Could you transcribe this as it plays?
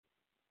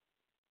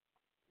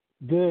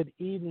Good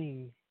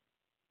evening,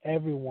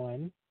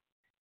 everyone.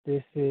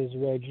 This is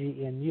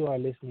Reggie, and you are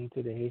listening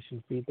to the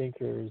Haitian Free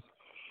Thinkers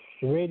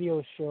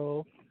radio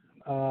show.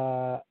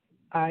 Uh,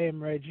 I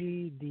am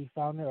Reggie, the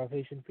founder of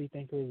Haitian Free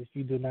Thinkers. If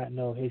you do not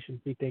know,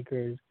 Haitian Free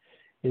Thinkers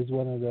is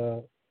one of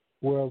the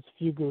world's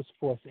few groups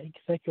for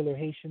secular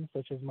Haitians,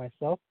 such as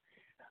myself.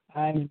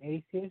 I'm an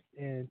atheist,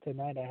 and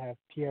tonight I have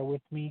Pierre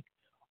with me,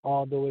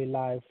 all the way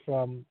live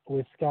from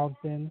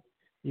Wisconsin,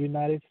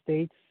 United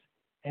States.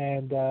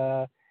 And,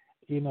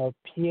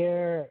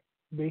 Pierre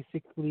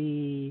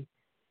basically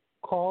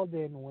called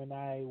in when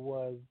I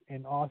was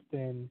in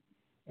Austin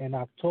in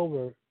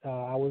October.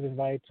 I was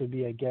invited to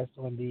be a guest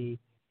on the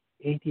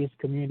Atheist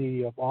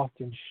Community of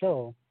Austin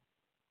show.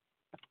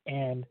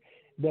 And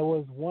there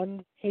was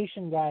one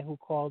Haitian guy who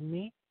called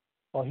me,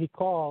 or he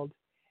called,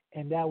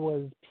 and that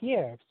was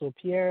Pierre. So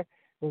Pierre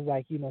was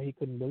like, he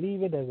couldn't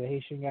believe it as a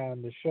Haitian guy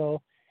on the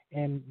show.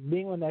 And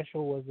being on that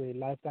show was a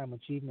lifetime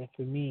achievement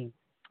for me.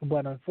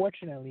 But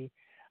unfortunately,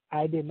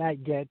 I did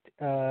not get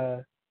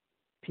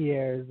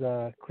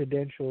Pierre's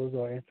credentials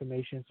or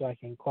information so I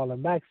can call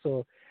him back.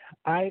 So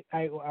I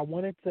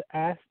wanted to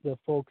ask the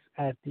folks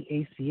at the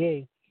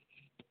ACA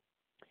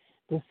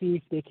to see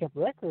if they kept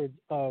records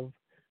of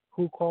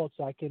who called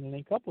so I can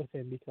link up with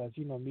him because,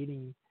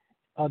 meeting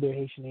other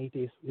Haitian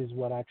atheists is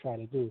what I try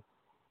to do.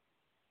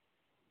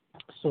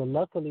 So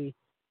luckily,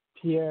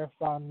 Pierre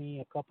found me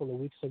a couple of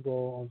weeks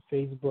ago on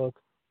Facebook,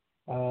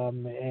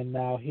 and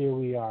now here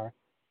we are.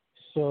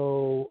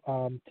 So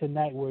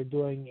tonight we're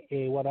doing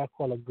a what I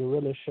call a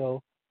guerrilla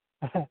show.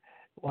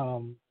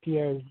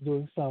 Pierre's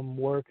doing some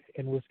work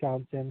in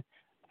Wisconsin.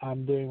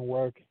 I'm doing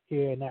work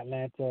here in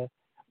Atlanta.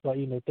 But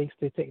thanks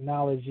to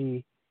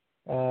technology,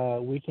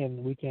 we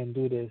can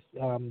do this.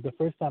 The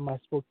first time I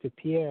spoke to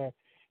Pierre,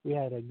 we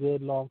had a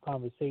good long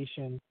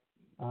conversation.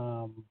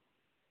 Um,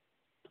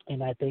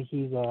 and I think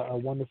he's a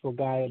wonderful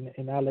guy,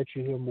 and I'll let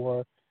you hear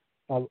more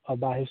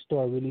about his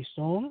story really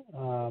soon.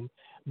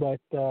 But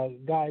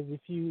guys,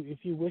 if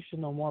you wish to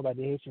know more about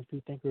the Haitian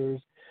Free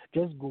Thinkers,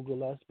 just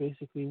Google us.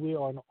 Basically, we're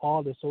on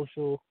all the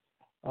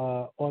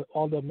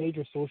all the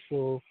major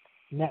social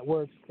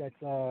networks. That's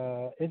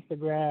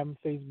Instagram,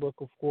 Facebook,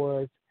 of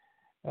course,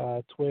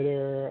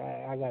 Twitter.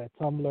 I got a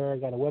Tumblr. I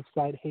got a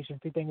website,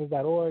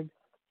 HaitianFreeThinkers.org,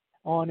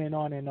 on and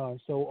on and on.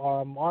 So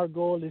our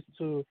goal is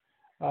to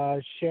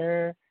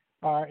share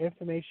our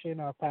information,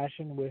 our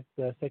passion with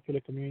the secular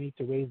community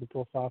to raise the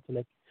profile to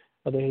let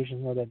other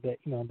Haitians know that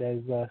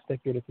there's a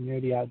secular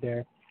community out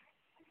there.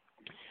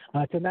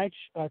 Tonight's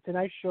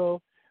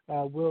show,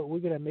 we're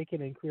gonna make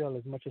it in Creole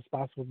as much as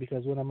possible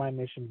because one of my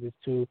missions is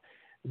to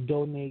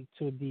donate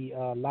to the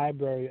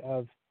library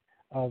of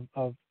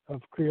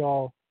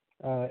Creole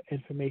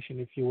information,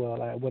 if you will,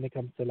 when it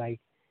comes to like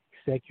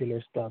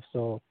secular stuff.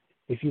 So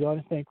if you don't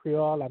understand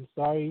Creole, I'm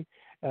sorry.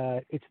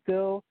 It's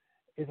still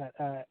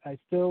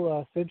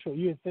Central.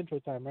 You in Central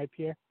Time, right,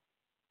 Pierre?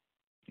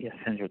 Yes,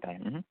 Central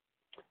Time.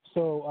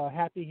 So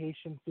happy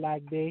Haitian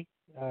Flag Day.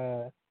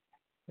 Uh,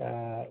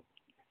 uh,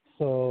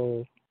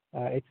 so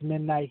it's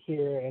midnight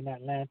here in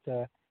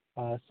Atlanta.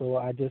 So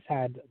I just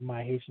had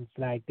my Haitian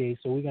Flag Day.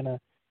 So we're gonna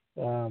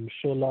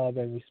show love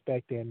and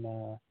respect and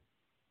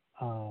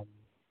um,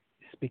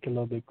 speak a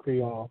little bit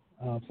Creole.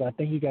 So I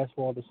thank you guys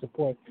for all the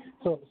support.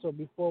 So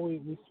before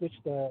we switch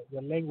the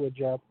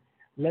language up,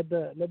 let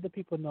the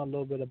people know a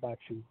little bit about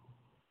you.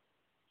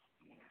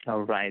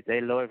 All right.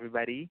 Hello,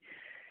 everybody.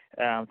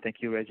 Thank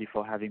you, Reggie,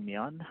 for having me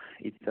on.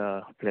 It's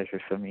a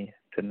pleasure for me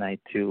tonight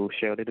to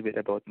share a little bit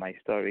about my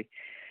story.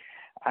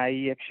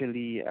 I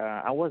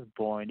was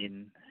born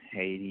in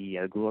Haiti.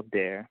 I grew up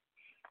there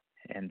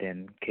and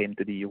then came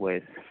to the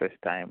U.S. first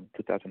time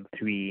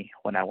 2003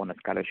 when I won a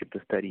scholarship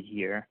to study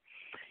here.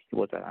 It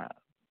was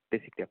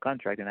basically a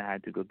contract, and I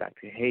had to go back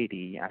to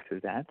Haiti after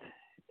that.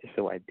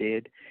 So I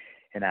did,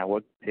 and I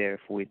worked there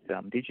with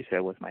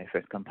Digicel was my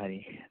first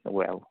company.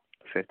 Well,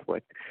 first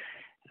work.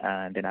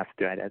 And then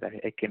after that,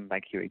 I came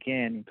back here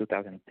again in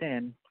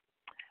 2010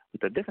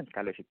 with a different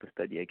scholarship to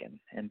study again.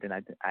 And then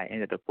I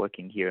ended up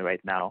working here right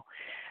now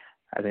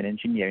as an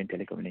engineer in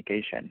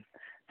telecommunication.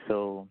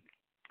 So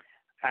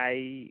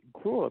I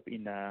grew up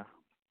in a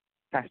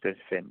pastor's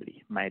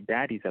family. My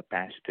dad is a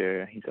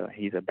pastor.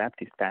 He's a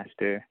Baptist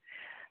pastor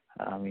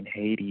in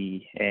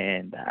Haiti.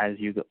 And as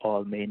you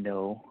all may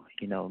know,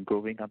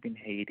 growing up in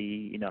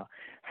Haiti,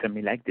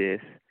 family like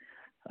this,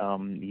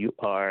 you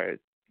are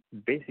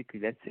basically,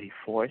 let's say,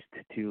 forced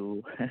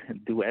to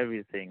do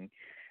everything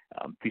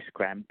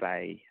prescribed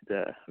by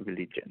the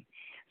religion.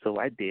 So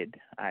I did.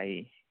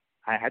 I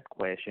had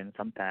questions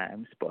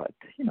sometimes, but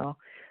you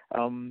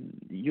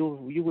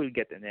will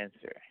get an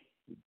answer.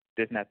 It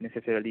does not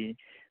necessarily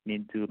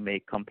mean to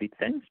make complete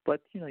sense,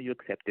 but you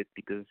accept it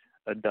because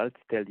adults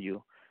tell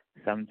you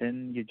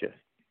something, you just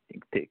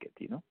take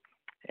it.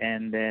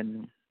 And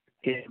then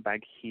came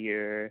back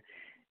here.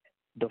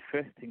 The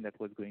first thing that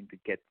was going to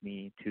get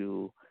me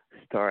to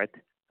start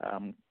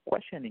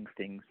questioning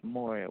things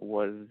more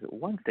was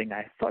one thing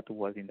I thought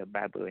was in the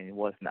Bible and it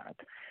was not.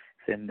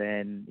 And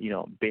then,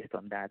 based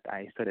on that,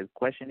 I started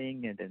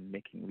questioning and then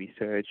making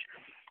research.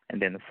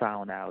 and then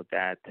found out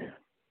that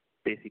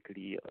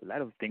basically a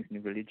lot of things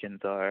in religions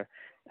are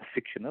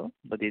fictional,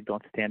 but they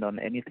don't stand on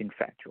anything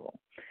factual.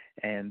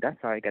 And that's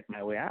how I got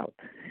my way out,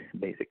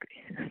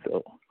 basically.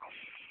 So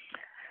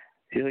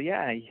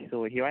yeah,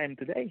 so here I am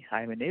today.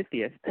 I'm an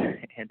atheist,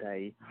 and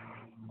I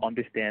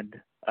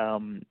understand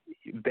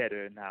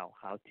better now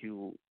how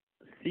to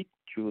seek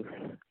truth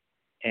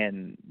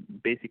and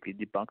basically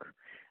debunk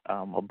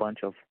a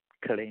bunch of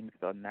claims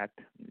that are not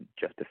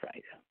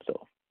justified.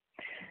 So,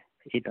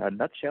 in a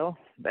nutshell,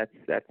 that's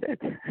it.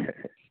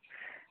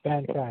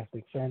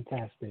 Fantastic.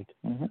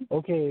 Mm-hmm.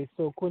 Ok,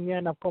 so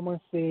Konya na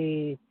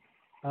komanse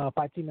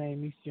parti nan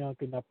emisyon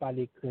ke na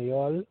pale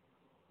Kreyol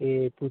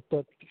et pour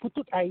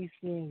tout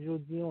Haïtien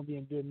jodi ou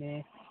bien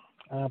demain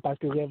parce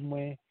que rêve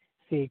moi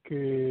c'est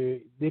que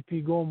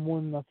depuis gon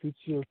moun nan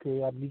futur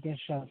que a bien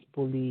chance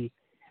pour li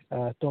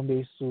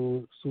tomber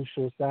sous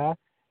chose ça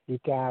et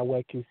ka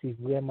ouais que c'est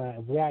vraiment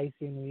vrai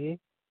Haïtien nous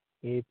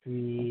et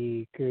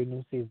puis que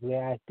nous c'est vrai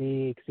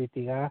athée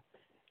etc.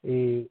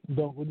 Et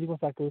donc on dit comme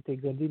ça que tu as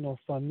grandi dans une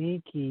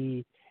famille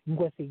qui nous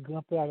c'est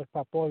grand-père avec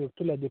papa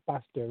tous les deux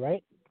pasteurs,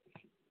 right?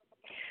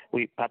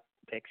 Oui,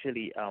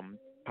 actually,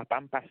 papa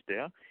est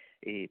pasteur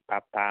et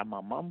papa,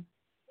 maman,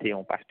 c'est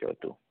un pasteur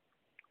tout.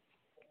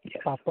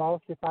 Yes. Papa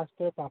c'est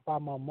pasteur, papa,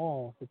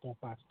 maman c'est ton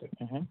pasteur.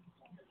 Mm-hmm.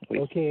 Oui.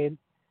 Ok,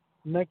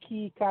 dans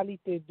quelle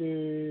qualité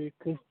de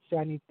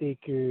christianité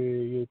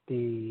que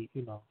tu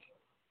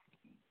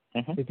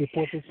Mm-hmm. c'était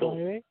protestant,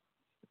 oui?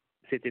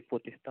 C'était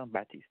protestant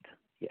baptiste,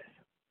 yes.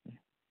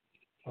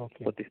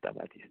 Ok. Protestant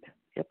baptiste.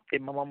 Yep. Et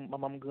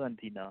maman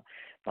grandit dans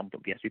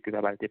bien sûr que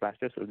papa était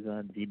pasteur, so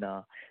grandit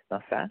dans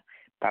ça.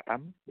 Papa,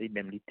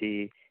 lui-même, il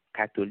était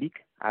catholique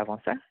avant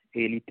ça,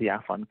 et il était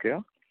enfant de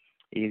cœur.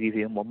 Et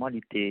arrivé un moment, il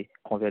était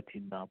converti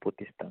dans le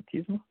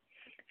protestantisme.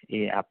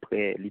 Et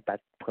après, il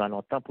prend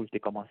longtemps pour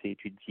commencer à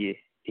étudier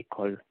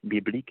école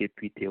biblique et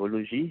puis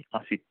théologie.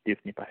 Ensuite,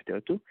 devenu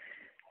pasteur tout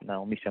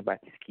dans une mission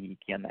baptiste qui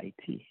est en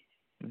Haïti.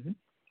 Mm-hmm.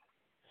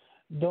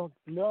 Donc,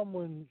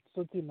 l'homme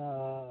sorti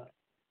dans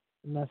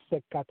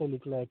secte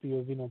catholique là et puis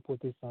il vient en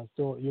protestant,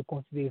 so il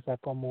considère ça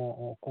comme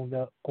un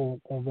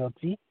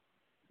converti.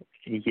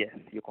 Yes,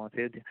 je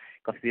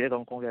considère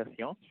comme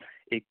conversion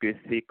et que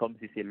c'est comme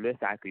si c'est le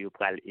ça que vous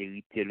pourrez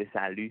hériter le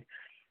salut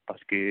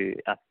parce que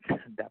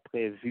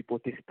d'après vue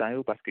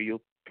protestant parce que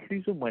yo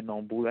plus ou moins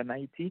nombreux en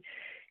Haïti,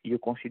 ils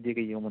considèrent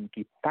qu'il y a un monde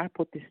qui pas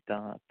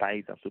protestant, par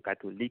exemple sous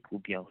catholique ou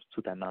bien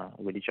sous la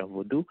religion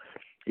vaudou,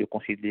 ils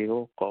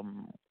considèrent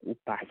comme ou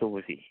pas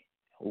sauvé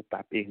ou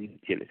pas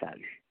hériter le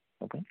salut.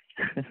 OK?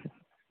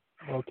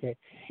 OK.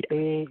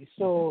 Et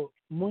so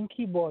mon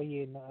qui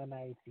boy en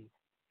Haïti.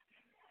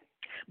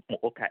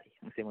 OK,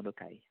 c'est mon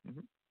OK.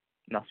 Mm-hmm.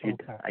 Dans sud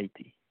okay.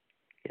 Haïti.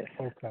 Yes.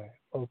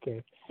 OK.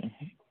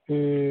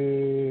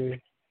 Mm-hmm.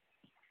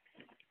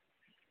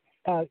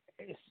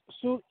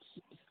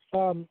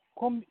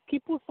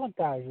 Quel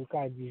pourcentage au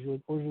cas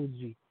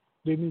aujourd'hui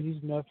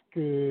 2019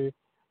 que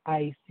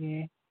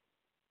Haïtiens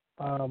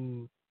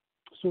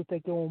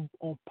sautent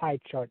on pie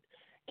chart,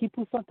 quel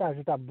pourcentage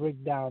tu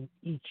breakdown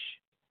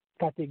each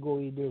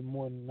catégorie de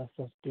monde dans ce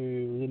sens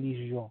de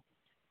religion?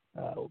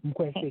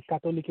 C'est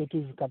catholique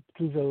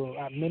toujours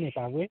mené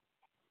pas vrai?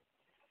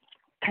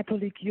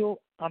 Catholique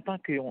en tant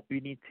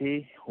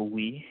qu'unité,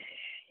 oui,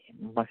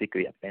 je pense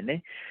qu'il y a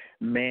peine,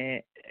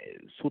 mais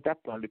sous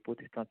tapant le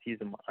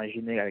protestantisme en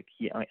général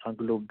qui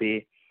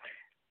englobait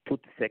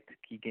toute secte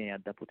qui gagne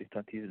dans le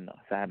protestantisme,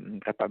 ça est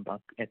capable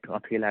d'être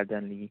entré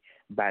là-dedans les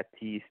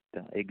baptistes,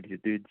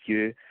 Église de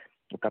Dieu,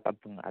 ou capable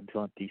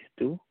d'adventiste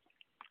tout,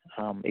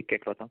 et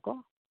quelques autres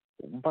encore.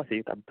 Je pense qu'il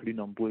y a plus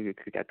nombreux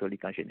que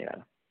catholiques en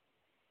général.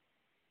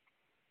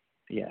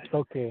 Yes.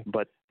 Okay.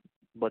 But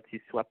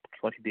si soit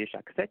considéré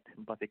chaque secte,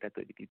 je pense que les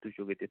catholiques ont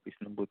toujours été plus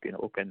nombreux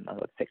qu'aucune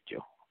autre secte.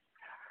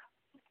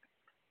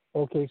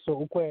 Ok,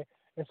 so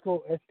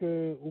est-ce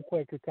que vous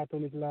croyez que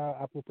catholique là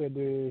à peu près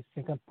de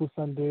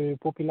 50% de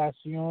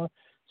population,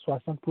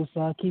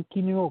 60%,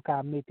 qui nous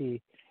a mettre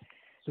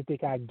sur tes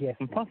cas guess?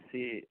 Je pense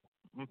si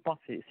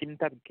je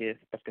tape guess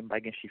parce que je n'ai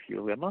pas de chiffre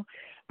vraiment,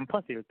 je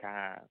pense que c'est le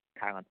cas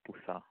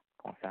 40%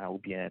 comme ça ou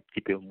bien un petit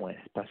peu moins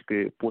parce que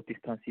le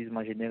protestantisme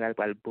en général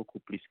parle beaucoup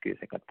plus que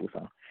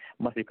 50%.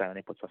 Moi c'est quand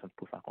même pas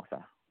 60% comme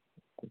ça.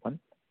 Vous comprenez?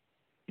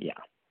 Yeah.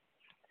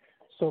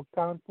 So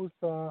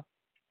 40%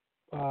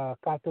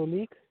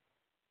 catholique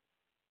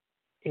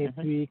et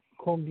puis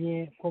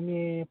combien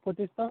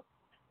protestants?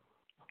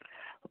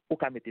 Ou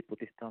qu'à mettre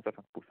protestants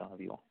 60%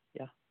 environ.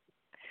 Yeah.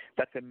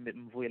 Ça fait me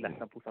voir là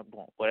 100%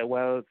 bon. Ouais,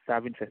 ça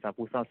vient faire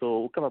 100%.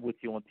 So, ou capable de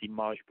tirer une petite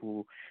marge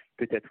pour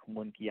peut-être un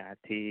monde qui a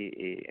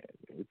athée et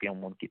puis un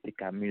monde qui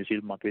était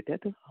musulman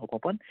peut-être, vous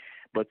comprenez?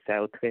 Mais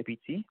ça est très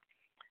petit.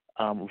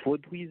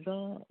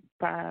 Vaudouisant,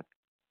 pas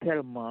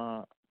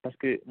tellement, parce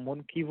que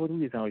monde qui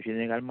vaudouisant,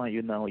 généralement, il y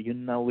a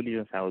une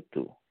religion ça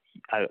autour.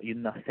 Il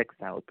y a un sexe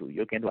ça autour. Il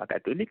y a un droit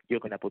catholique, il y a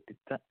un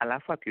protestant, à la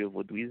fois que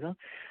vaudouisant,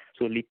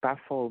 so, il n'est pas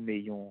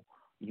formé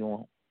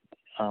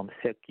un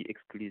cercle qui est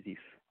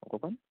exclusif. Vous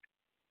comprenez?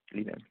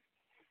 Lui-même.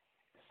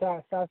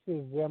 Ça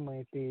c'est vraiment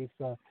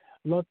intéressant.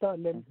 Longtemps,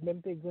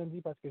 même t'es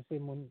grandi parce que c'est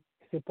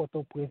c'est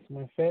Port-au-Prince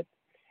moi fait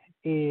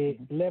et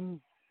l'aime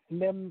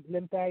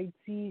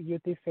Haïti, yo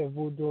te fait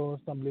vaudou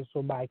ensemble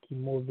so ba qui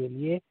mauvais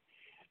lié.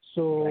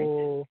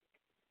 So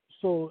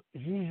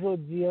je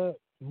dire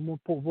mon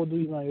pour vaudou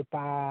il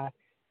pas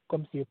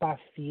comme si pas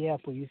fier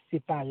pour y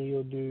séparer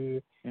yo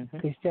de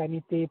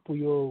christianité pour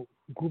yo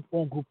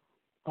un groupe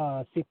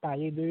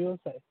séparé de yo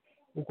ça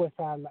ou quoi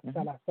ça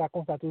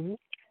comme ça toujours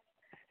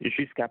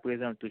jusqu'à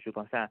présent toujours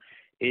comme ça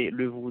et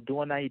le vaudou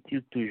en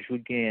Haïti toujours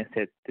gagne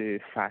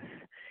cette face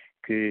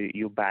que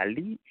yo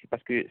bali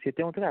parce que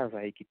c'était un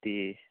travail qui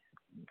était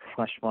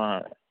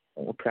franchement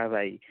un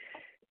travail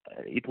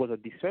it was a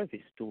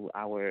disservice to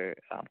our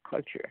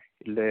culture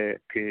le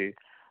que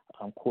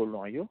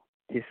colon yo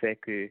te fait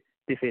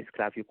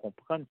esclave yo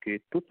comprendre que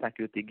tout ça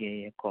que tu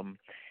gagné comme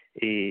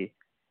et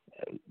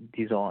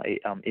disons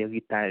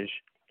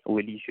héritage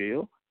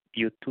religieux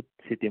yo tout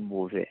c'était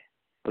mauvais.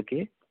 OK,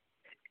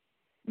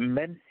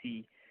 même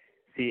si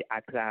c'est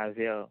à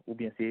travers ou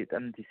bien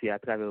c'est à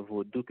travers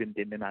vaudou que nous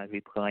même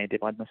arrivé prendre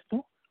indépendance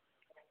tout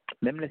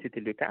même là c'était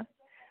le cas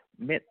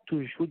mais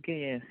toujours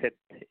gagner cette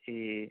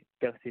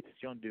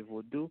perception de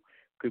vaudou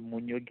que mon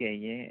yo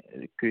gagné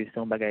que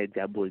son bagage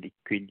diabolique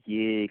que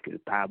lié que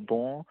pas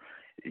bon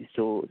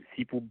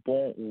si pour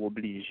bon ou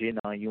obligé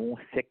dans une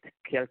secte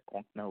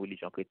quelconque dans la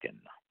religion chrétienne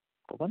là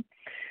comprendre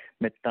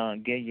maintenant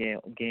gagner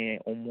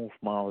un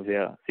mouvement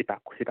vers c'est pas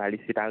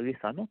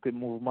récent non que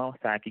mouvement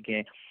ça qui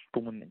gagne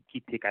pour mon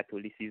quitter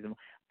catholicisme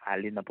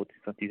aller dans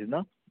protestantisme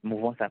non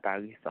mouvement ça pas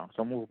récent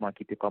son mouvement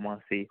qui était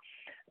commencé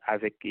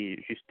avec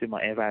justement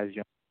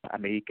invasion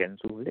américaine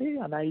si vous voulez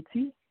en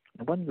Haïti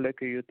bon là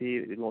que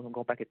était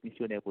un paquet de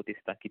missionnaires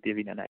protestants qui étaient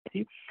venus en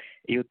Haïti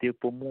et était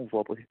pour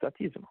promouvoir le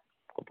protestantisme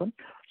comprendre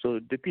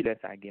depuis là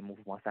ça a un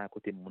mouvement ça à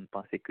côté monde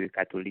penser que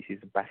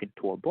catholicisme pas fait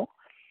trop bon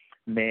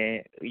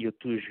mais il y a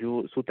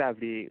toujours sous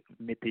table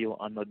mettre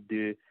en ordre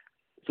de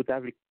sous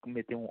table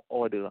mettre en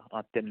ordre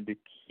en termes de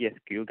qui est-ce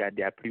que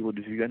regarder à plus haute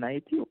vue en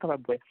Haïti ou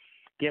capable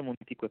il y a mon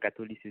petit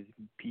catholicisme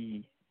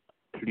puis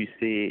plus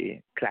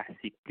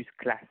classique plus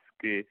classe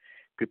que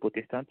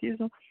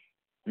protestantisme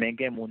mais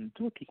il y a mon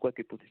tout qui croit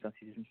que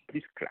protestantisme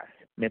plus classe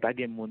mais pas il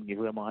y a mon qui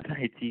vraiment en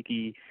Haïti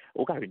qui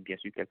au cas bien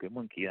sûr quelques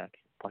monde qui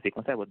pense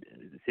comme ça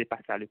c'est pas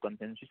ça le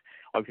consensus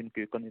on vient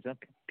que connaissant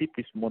plus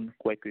monde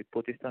croit que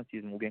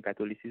protestantisme ou bien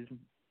catholicisme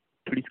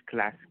plus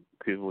classe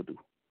que vaudou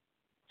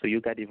so you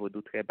got des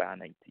vaudou très bas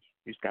en Haïti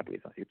jusqu'à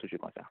présent c'est toujours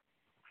comme ça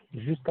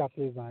jusqu'à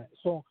présent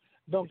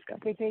donc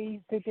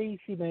c'était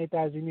ici dans les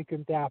États-Unis que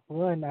tu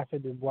apprends à faire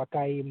de bois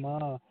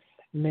carrément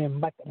mais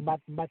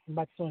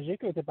bat songer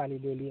que tu parlé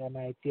de lui en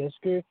Haïti est-ce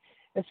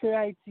que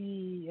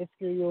Haïti est-ce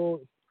que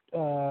yo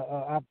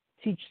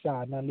teach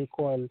ça dans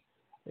l'école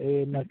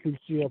dans la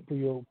culture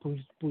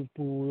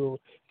pour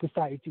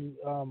ça utilise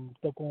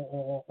donc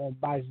on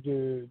base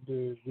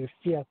de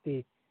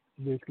fierté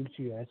de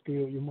culture est-ce que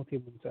yo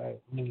montrez ça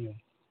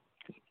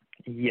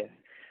yes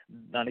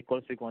dans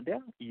l'école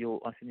secondaire yo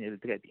enseigné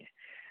très bien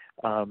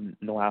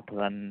nous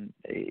apprendre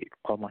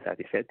comment ça a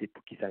été fait et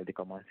pour qui ça a été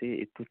commencé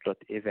et tout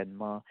l'autre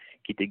événement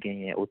qui était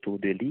gagné autour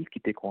de lui qui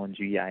était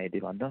conduit à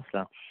l'indépendance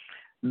là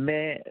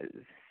mais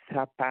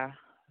ça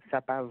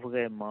pas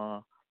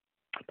vraiment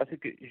parce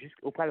que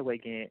jusqu'au pas le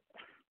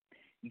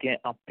gain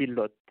un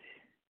pilote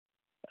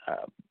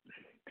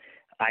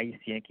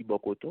haïtien qui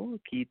bokoto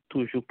qui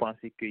toujours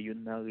pensé que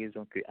une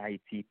raison que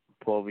Haïti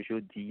pauvre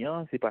aujourd'hui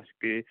c'est parce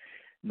que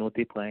nous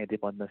te prend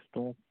indépendance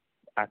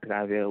à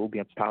travers ou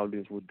bien par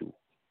le vaudou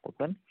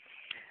comprendre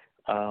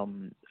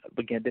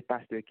il y a des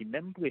pasteurs qui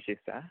même prêchaient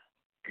ça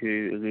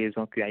que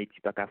raison que Haïti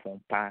pas qu'à font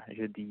pas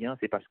jeudi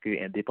c'est parce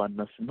que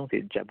indépendance non c'est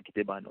le diable qui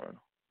te banor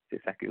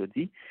c'est ça que on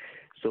dit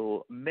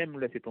so même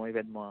là c'est un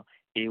événement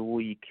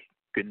héroïque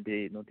que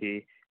nous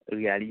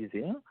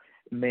réalisé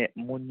mais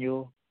mon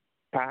yo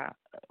pas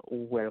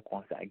well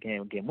comme ça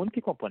gain monde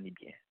qui comprend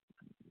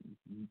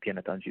bien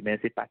entendu mais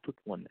c'est pas tout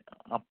le monde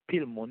en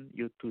pile monde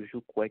yo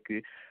toujours croit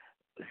que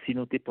si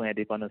nous te prend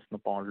indépendance nous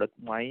pas l'autre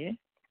moyen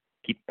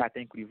qui pas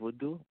inclus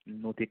vaudou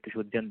nous t'es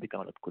toujours de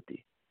l'autre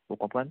côté vous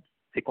comprenez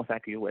c'est comme ça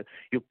que ouais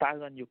yo pas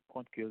rendre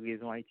compte que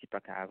raison Haïti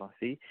pas qu'à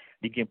avancer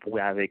il gain pour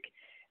avec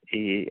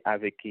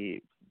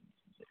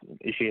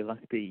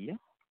gérance pays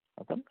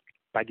comprendre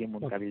pas gain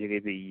monde qui gérer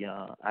pays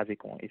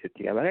avec on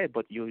etc.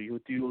 but yo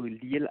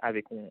lié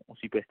avec une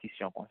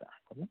superstition comme ça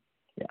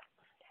yeah.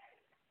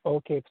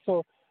 Okay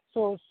so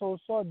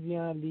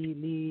bien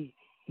les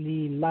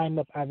line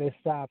up avec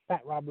ça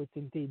Pat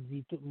Robertson t'a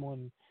dit tout le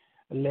monde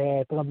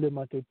les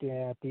tremblements de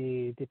terre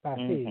t'es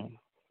passé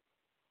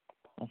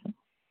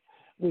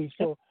oui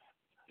so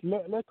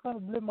le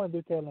tremblement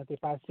de terre t'est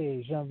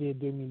passé janvier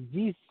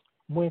 2010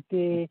 moi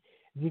t'ai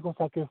dit comme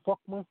ça que faut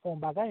que moi font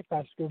bagaille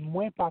parce que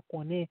moi pas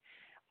connais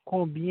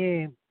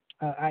combien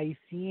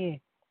haïtiens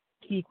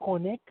qui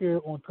connaît que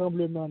un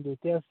tremblement de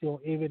terre c'est un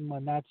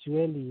événement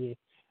naturel et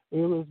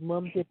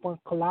heureusement t'es pas en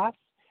classe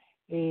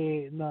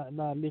et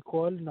dans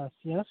l'école dans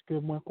science que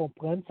moi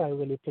comprendre ça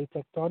les plaques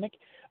tectoniques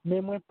mais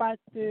moi pas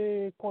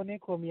connais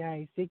combien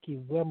haïtiens qui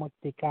vraiment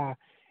t'es qu'à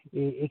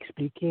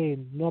expliquer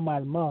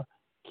normalement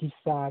qui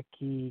ça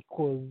qui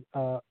cause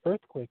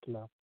earthquake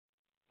là.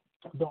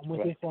 Donc moi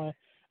j'ai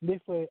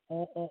fait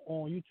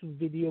on YouTube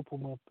vidéo pour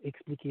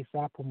m'expliquer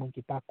ça pour moi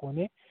qui pas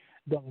connaît.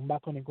 Donc on pas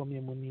connaît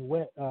combien mon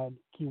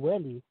qui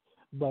ouais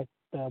but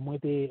moi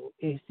j'ai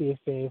essayé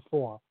faire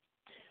effort.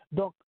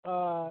 Donc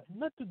dans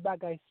toute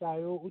bagaille ça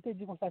yo, on te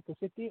dit comme ça que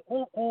c'était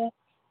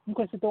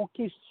c'était une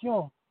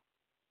question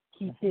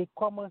qui t'est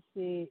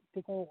commencé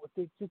c'est qu'on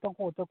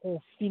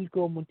fil que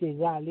on t'est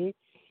râlé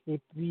et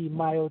puis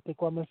Mayo t'est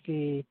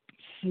commencé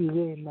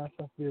tirer dans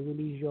sens de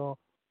religion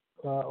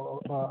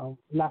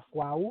la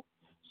foi ou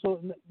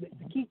so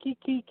qui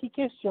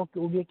question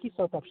ou bien qui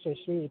sont à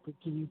chercher et puis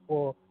qui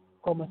faut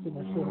commencer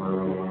dans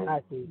ce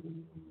athée.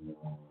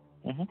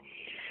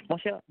 Mon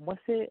cher, moi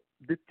c'est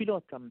depuis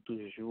longtemps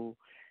toujours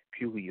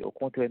curieux. Au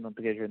contraire, dans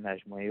très jeune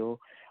âge, moi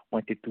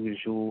j'étais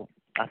toujours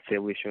à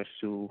faire recherche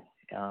sur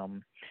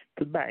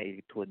tout bas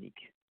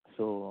électronique.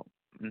 So,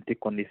 je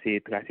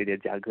connaissais tracer des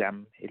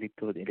diagrammes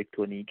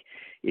électroniques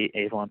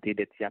et inventer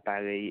des petits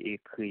appareils et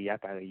créer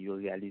appareils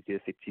réalisés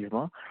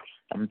effectivement.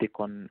 Avec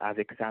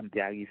ça, je suis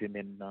arrivé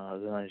même à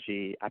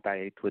ranger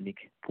appareils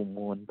électroniques pour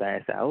mon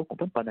ça. Vous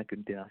comprenez pendant que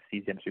j'étais en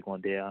 6e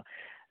secondaire,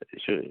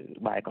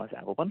 comme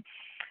ça, vous comprenez?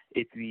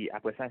 Et puis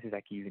après ça, c'est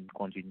ça qui me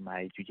conduit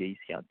à étudier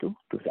ici en tout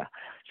ça.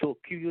 So,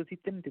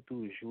 curiosité m'était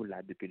toujours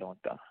là depuis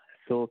longtemps.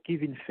 So, qui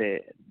vient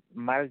faire,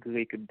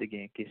 malgré que m'était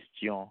une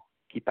question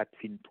qui pas de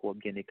fin trop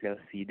bien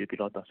éclaircie depuis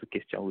longtemps sur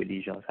question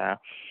religion ça,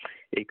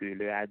 et que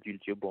le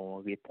adulte a bon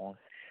réponse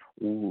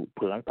ou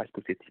prendre parce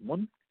que c'est tout le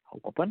monde, vous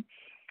comprenez?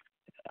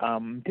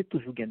 M'était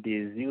toujours un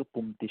désir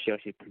pour me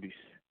chercher plus.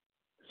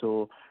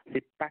 So,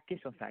 c'est pas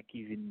question ça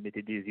qui vient me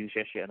désir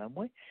chercher en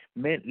moi,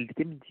 mais il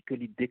me dit que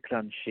il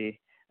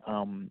déclenchait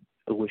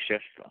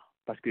recherche là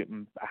parce que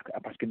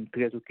je suis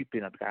très occupé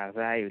dans le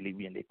travail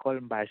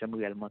l'école j'aime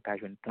réellement quand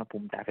j'ai un temps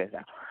pour me faire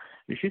ça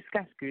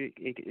jusqu'à ce que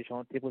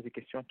j'ai posé des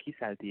questions qui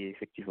ça dit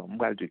effectivement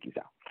moi je dis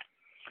ça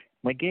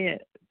moi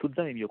tout le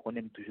temps on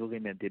aime toujours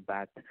aimer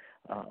débattre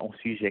un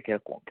sujet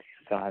quelconque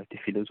ça a été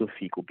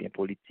philosophique ou bien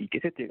politique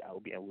etc ou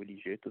bien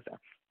religieux tout ça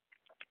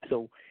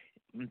so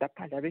je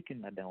parlé avec une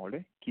madame là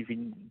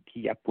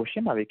qui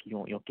approchait avec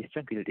une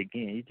question qu'il était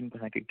gagné il dit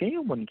que il y a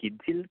un monde qui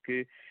dit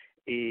que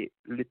et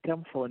le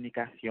terme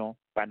fornication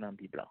pas dans la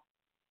Bible.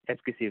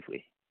 Est-ce que c'est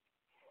vrai?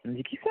 Je me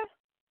dis qui ça?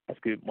 Parce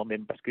que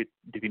moi-même, parce que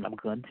depuis ma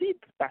grandi,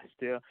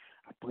 pasteur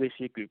a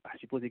prêché que pas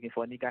supposé qu'il y ait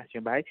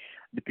fornication,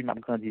 depuis ma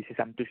grandi, c'est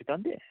ça me touche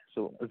tendait.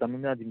 So, dans le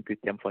moment dit que le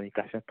terme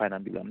fornication pas dans la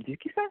Bible, je me dis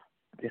qui ça?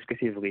 Est-ce que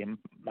c'est vrai?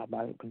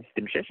 Comme si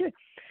tu me cherchais.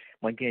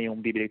 Moi, j'ai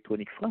une Bible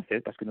électronique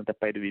française parce que nous n'avons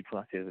pas de Bible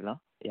française là.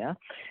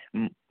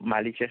 Je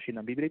m'allais chercher dans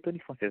la Bible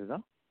électronique française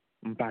là.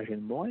 Je ne pas jeune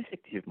mot,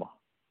 effectivement.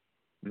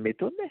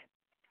 M'étonné.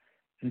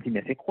 Je me dis,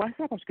 mais c'est quoi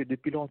ça? Parce que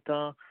depuis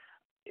longtemps,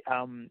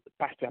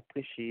 pasteur a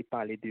prêché,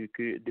 parlé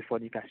de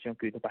fornication,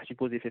 que nous pas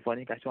supposé faire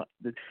fornication,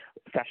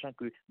 sachant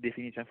que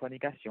définition de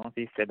fornication,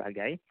 c'est faire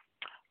bagaille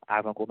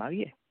avant qu'on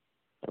marie.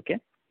 OK?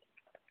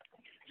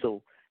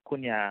 So, quand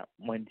il y a,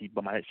 moi, je dis,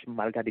 bon, je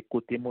vais regarder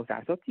côté mot ça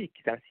a sorti,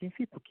 qui ça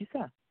signifie, pour qui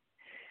ça?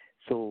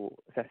 So,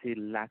 ça c'est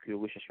là que la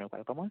recherche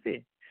va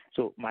commencer.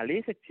 So, je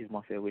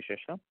effectivement faire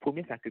recherche.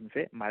 Premier, ça que je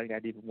fais, je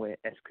regarder,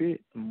 est-ce que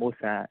mot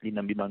ça, il y a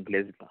dans la Bible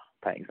anglaise,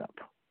 par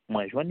exemple?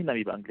 Moi, je vois dans la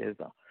Bible anglaise.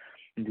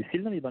 Je dis, si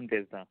dans la Bible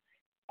anglaise,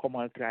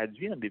 comment le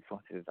traduit dans la Bible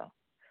française?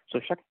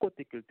 So, chaque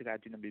côté que le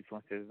traduit dans la Bible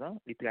française,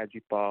 il traduit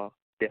par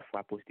des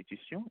fois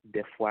prostitution,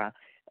 des fois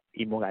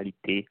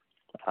immoralité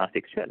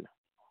sexuelle.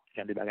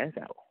 Genre de bagages,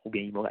 ou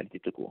bien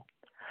immoralité tout court.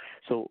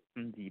 So,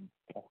 on dit,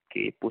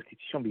 ok,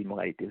 prostitution, bien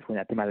immoralité. On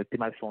a mal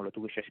fait l'autre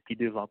recherche qui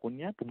devant qu'on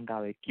y a pour me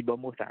garder qui bon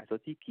mot ça a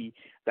sorti, qui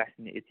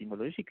racine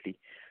étymologique.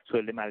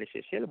 So, le mal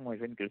chercher, moi,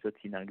 je viens que le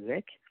sorti dans le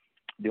grec,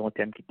 de un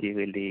terme qui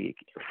était les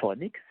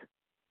phonics.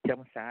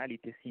 Terme ça, il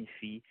était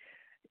signifie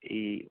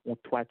et on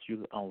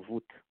toiture en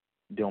voûte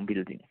d'un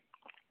building.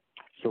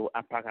 So,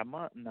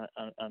 apparemment,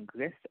 en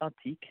Grèce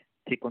antique,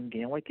 c'est qu'on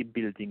gagne un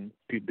building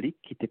public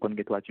qui était qu'on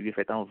toiture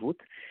fait en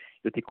voûte.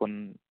 C'était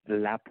qu'on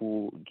là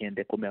pour gagner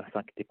des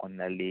commerçants qui étaient qu'on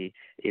allait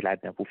et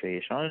là-dedans pour faire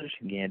échange,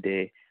 gagner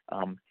des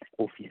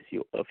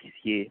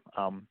officiers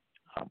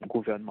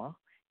gouvernement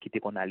qui étaient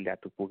qu'on allait là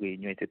tout pour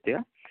réunion, etc.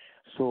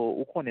 So,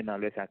 où qu'on est dans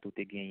le ça tout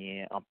est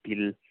gagné en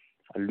pile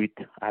lutte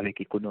avec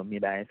l'économie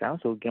dans ça,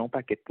 so gagne un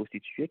paquet de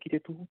prostituées qui étaient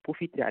tout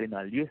profiter aller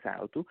dans le lieu ça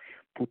tout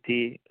pour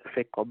te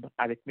faire comme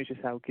avec monsieur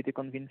ça qui était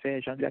qu'on vient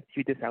faire genre de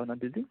l'activité ça dans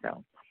building ça.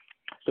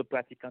 So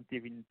pratiquement c'est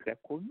une très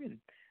commune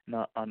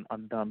dans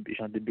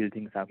genre de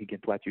building ça qui gagne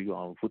toiture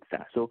en voûte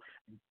ça. So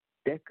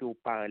dès que vous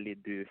parlez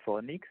de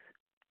fornix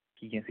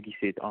qui gagne ce qui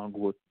c'est en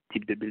gros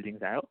type de building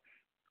ça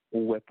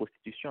ou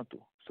prostitution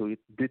tout. So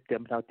deux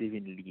termes ça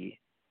viennent liés.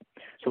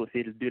 So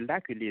c'est de là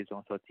que les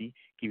gens sortis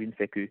qui viennent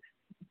faire que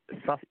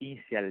sens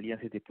initial lien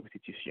c'était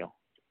prostitution.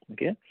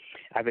 OK?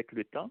 Avec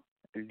le temps,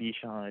 il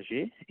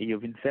changé et il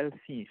vient faire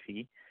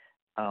signifie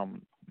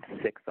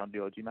sexe en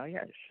dehors du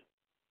mariage.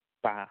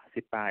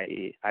 C'est pas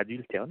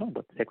adultère non,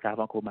 mais sexe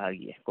avant qu'on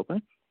marie,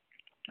 comprenez?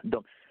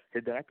 Donc,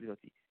 c'est de là que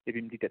sorti. Et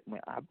puis me dit moi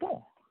ah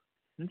bon,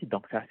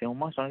 Donc ça c'est un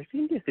mensonge.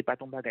 C'est pas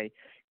ton bagage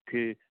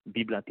que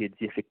Bible te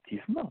dit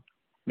effectivement.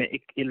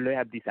 Mais il leur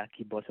a dit ça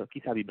qui bosse, qui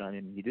ça Bible a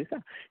dit de ça.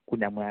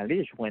 Qu'on a moins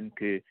allé, je vois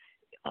que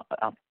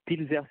en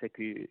pile verset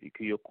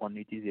que qu'on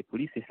utilise pour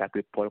lui, c'est ça que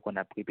Paul qu'on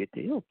a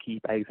répété, qui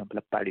par exemple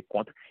a parlé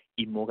contre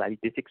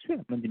immoralité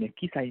sexuelle. On dit mais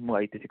qui ça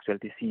immoralité sexuelle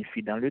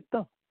signifie dans le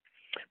temps?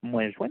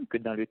 Moi je vois que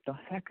dans le temps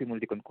ça que nous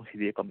qu'on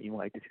considérait comme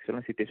immoralité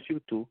sexuelle, c'était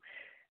surtout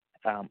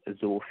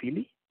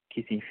zoophilie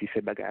qui signifie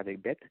faire bagarre avec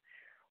bête,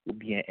 ou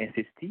bien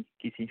incestie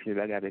qui signifie faire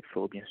bagarre avec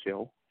frère ou bien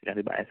sœur.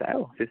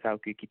 C'est ça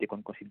qui était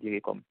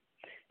considéré comme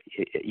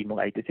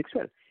immoralité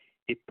sexuelle.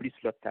 Et plus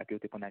l'autre ça que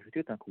qu'on a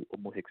ajouté tant que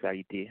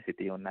homosexualité,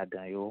 c'était on a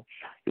dans yo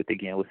te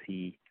gain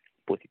aussi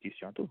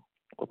prostitution tout.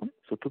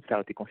 Tout ça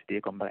a été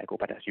considéré comme bagage qu'on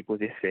pas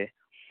supposé faire.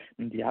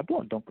 On dit ah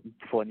bon, donc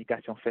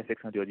fornication, faire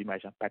sexe en dehors du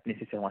mariage, pas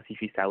nécessairement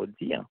suffit ça au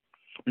dire.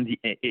 On dit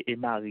et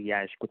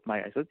mariage, côté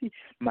mariage aussi,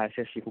 mal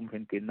chercher pour me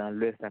dire que dans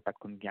le ça pas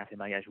qu'on gagne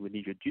mariage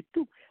religieux du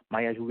tout.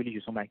 Mariage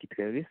religieux sont qui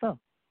très récent.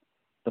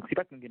 Donc c'est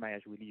pas qu'on gagne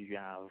mariage religieux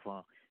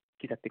avant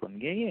qui ça qu'on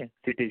gagné,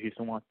 c'était juste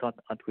une entente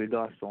entre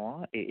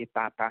garçons et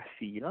papa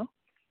fille là.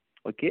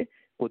 OK,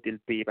 côté le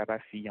payer papa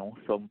fille en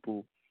somme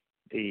pour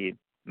et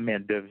main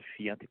d'œuvre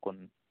fille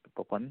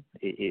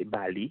et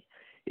bali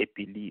et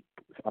puis li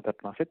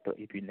en fait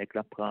et puis nèg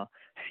la prend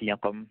fille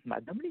comme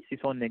madame li si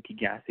son nèg qui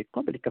gagne assez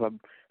comme il est capable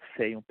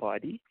faire un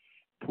party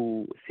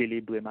pour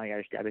célébrer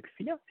mariage avec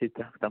fille c'est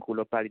tant qu'on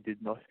leur parle de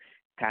noces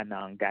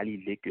Canaan,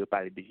 Galilée, que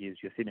parle de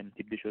Jésus, c'est le même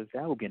type de choses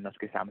là, ou bien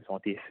lorsque ça me sont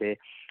fait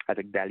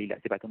avec Dalila,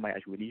 c'est pas un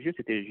mariage religieux,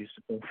 c'était juste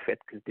un fait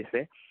que c'était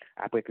fait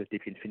après que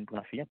c'était fin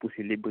pour fille pour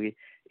célébrer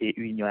et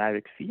union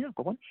avec fille,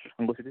 comprends?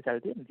 En gros, c'était ça le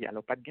dit,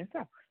 alors pas de gain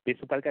ça. Mais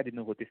si on parle du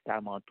Nouveau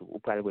Testament, ou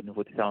parle du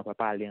Nouveau Testament, on va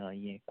pas parler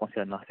rien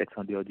concernant le sexe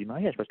en dehors du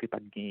mariage, parce que pas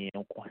de gain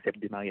un concept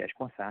de mariage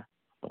comme ça,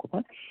 vous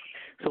comprenez?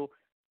 So,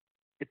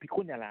 et puis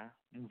qu'on y a là,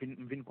 on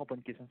vient comprendre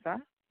une question ça,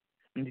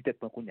 on dit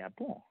peut-être qu'on y a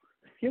bon,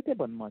 si on était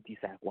bon menti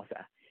ça comme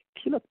ça,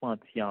 qui l'autre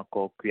menti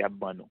encore que y a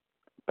bon non?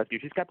 Parce que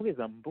jusqu'à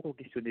présent, beaucoup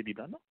questionner la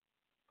Bible, non?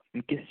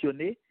 On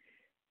questionner,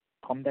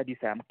 comme tu dit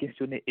ça, on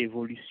questionner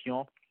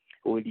évolution,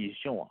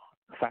 religion,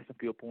 façon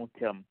que pour un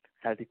terme,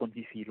 ça a été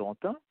quantifié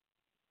longtemps,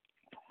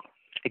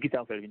 et qui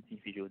ça fait une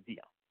signifie aujourd'hui.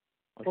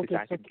 Ok, c'est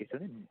ça qui me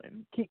questionne.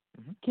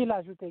 Qui l'a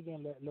ajouté gain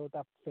l'autre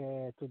a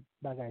fait tout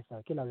bagage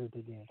ça? Qui l'a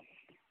ajouté gain?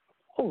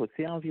 Oh,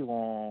 c'est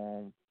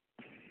environ,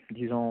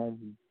 disons,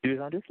 2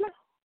 ans de cela.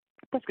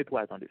 Presque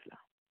 3 ans de cela.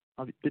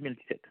 En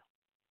 2017.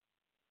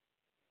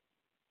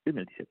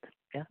 2017.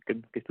 Hein? Qu'est-ce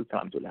que tout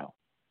ça me dit là?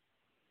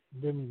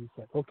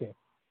 2017, ok.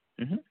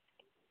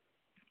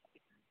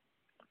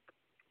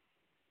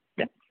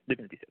 Bien,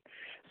 2017.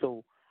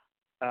 So,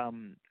 je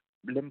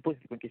me pose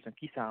une question,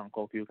 qui ça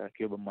encore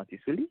que vous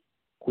mentir sur lui?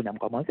 Qu'on a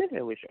commencé à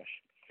faire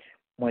recherche.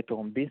 Moi, je suis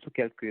tombé sur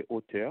quelques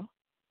auteurs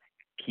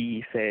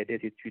qui font des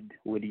études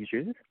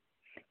religieuses,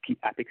 qui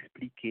a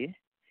expliqué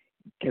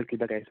quelques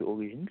bagages sur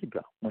l'origine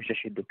Bible. Moi, j'ai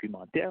cherché des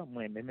documentaires,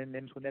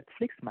 même sur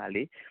Netflix, moi,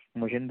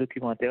 j'ai un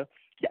documentaire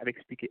qui a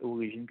expliqué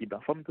l'origine Bible.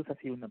 Forme tout ça,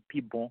 c'est un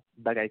plus bon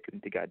bagage que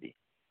nous regardé.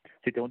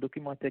 C'était un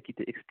documentaire qui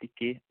t'a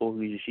expliqué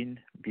l'origine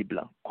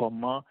Bible.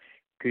 Comment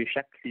que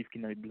chaque livre qui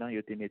est dans la Bible,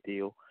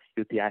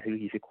 il était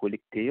arrivé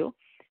collecté,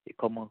 et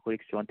comment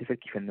collection en fait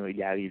qui fait nous il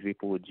est arrivé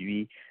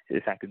produit,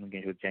 c'est ça que nous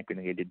gagnons aujourd'hui que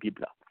nous avons les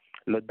Bible.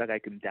 L'autre bagage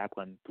que nous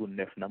apprendre tout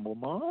neuf dans le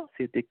moment,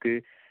 c'était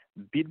que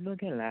Bible nous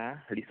gagne là,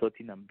 les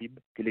sorti dans la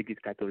Bible que l'Église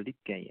catholique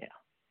gagne.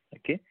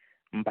 OK?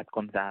 On pas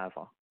comme ça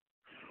avant.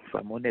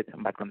 Soyons honnêtes,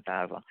 on pas comme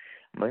ça avant.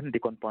 Moi, dès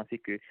qu'on pensait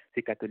que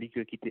c'est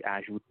catholique qui t'a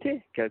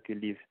ajouté quelques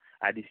livres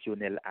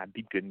additionnels à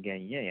Bible que nous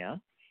gagnons,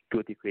 hein, qui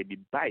ont été créés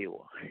Bible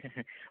bio,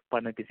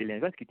 pendant que c'est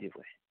l'inverse qui était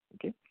vrai.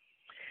 OK?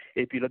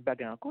 Et puis l'autre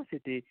bagage encore,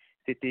 c'est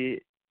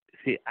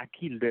à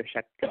qui leur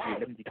chaque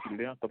livre dit qui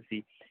leur comme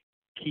si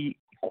qui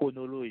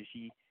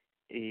chronologie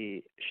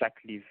et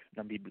chaque livre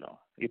dans la Bible.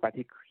 Il n'est pas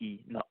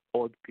écrit dans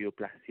l'ordre que vous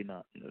placez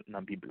dans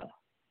la Bible.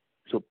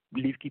 So,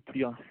 le livre qui est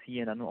plus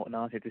ancien dans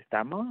l'Ancien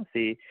Testament,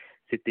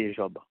 c'était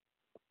Job.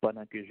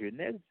 Pendant que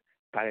Genèse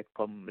paraît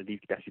comme le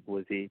livre qui est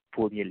supposé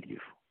premier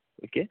livre.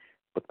 OK?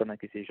 Pendant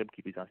que c'est Job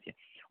qui est plus ancien.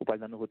 Ou pas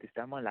dans le Nouveau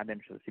Testament, la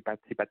même chose. C'est pas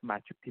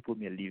Matthieu qui est le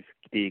premier livre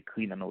qui est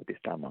écrit dans le Nouveau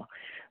Testament.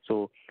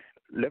 So,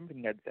 l'homme vient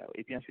regarder ça.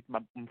 Et puis ensuite,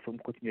 il faut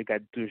continuer à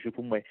regarder toujours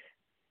pour moi,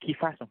 qui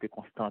façon que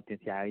Constantin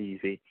est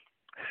arrivé,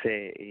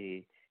 fait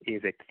et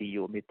avec lui,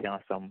 mettait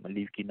ensemble le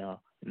livre qui est dans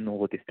le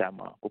Nouveau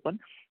Testament. Vous comprenez?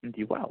 On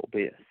dit, waouh,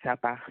 ça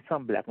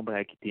ressemble à un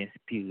bagage qui était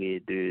inspiré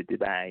de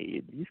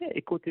bail.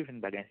 Écoutez, je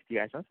ne pas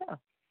d'inspiration ça.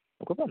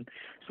 Vous comprenez?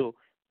 So,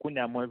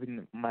 quand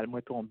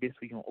moi tombé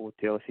sur un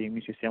auteur, c'est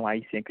monsieur c'est un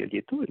haïtien que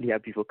il a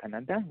vécu au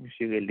Canada,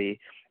 monsieur les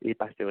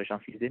pasteurs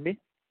Jean-Fils Aimé.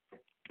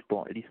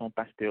 Bon, ils sont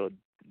pasteurs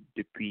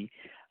depuis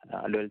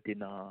l'olté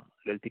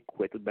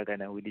quoi toute bagarre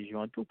dans la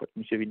religion tout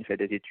monsieur vient faire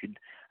des études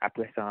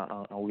après ça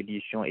en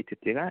religion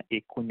etc.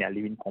 et qu'on y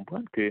allait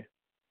comprendre que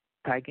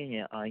pas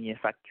gagné rien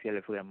factuel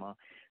vraiment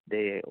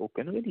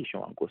aucune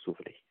religion encore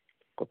soufflé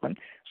comprendre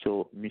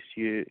so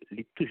monsieur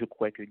il toujours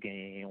croit que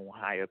gagne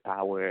un higher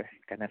power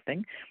kind of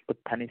thing but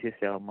pas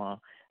nécessairement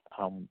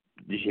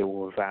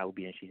Jéhovah ou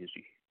bien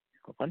Jésus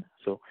Comprendre?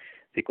 So,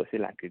 c'est quoi c'est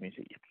là que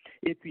monsieur.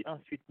 Et puis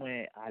ensuite moi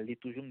aller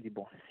toujours me dire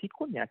bon, si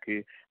qu'on y a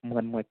que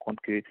moi me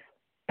compte que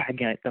pas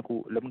gain tant que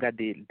l'homme garde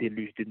des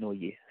déluge de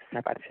Noé,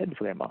 ça pas fait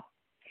vraiment.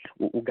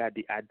 Ou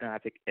garder Adam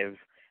avec Ève,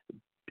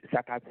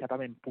 ça pas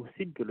même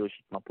possible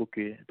biologiquement pour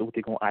que donc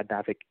Adam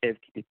avec Ève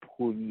qui était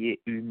premier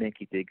humain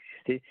qui était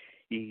existé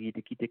et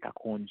qui était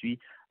conduit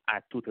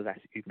à toute race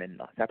humaine.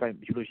 Non. Ça pas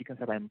biologiquement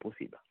ça pas même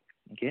possible.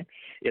 OK? Et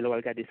là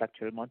regarder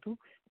factuellement tout,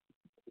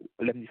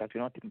 l'homme dit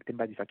factuellement, t'aimes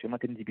pas dit factuellement,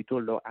 t'aimes dit plutôt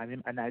là à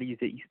même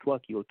analyser l'histoire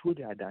qui est autour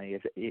de Adam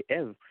et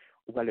Ève,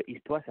 ou alors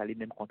l'histoire ça allait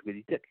même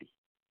contredire tête lui.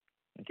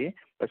 OK?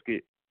 Parce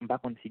que par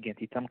contre si gain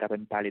petit temps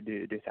capable parler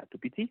de ça tout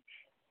petit.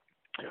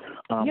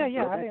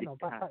 Allez, non,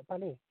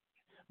 parler.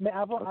 Mais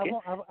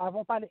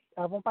avant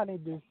parler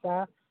de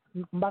ça,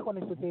 je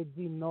connais que tu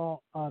dit non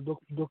un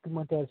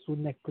documentaire sur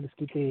Netflix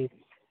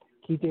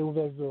qui était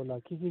ouvert là.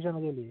 Qui j'en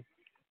ai lu?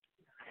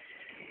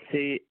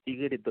 C'est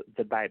il est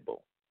the Bible.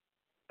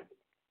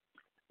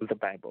 The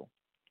Bible.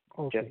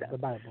 Okay, the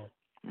Bible.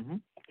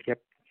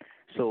 Yep.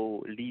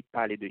 So, lui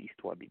parle de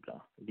l'histoire Bible.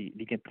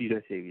 Il y a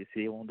plusieurs séries.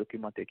 C'est un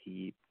documentaire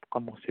qui,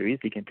 comme une série,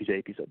 il y a plusieurs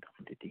épisodes.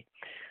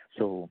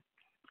 So,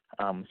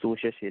 si vous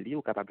cherchez lui, vous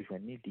êtes capable de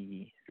joindre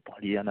lui. Bon,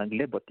 il est en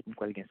anglais, mais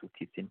il y a un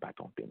sous-titre, c'est pas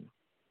trompé. Je ne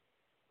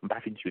vais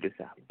pas finir de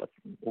ça. Vous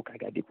pouvez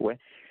regarder pour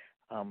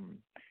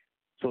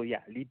So,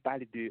 yeah, il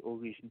parle de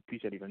l'origine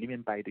plusieurs livres. Il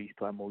même parle de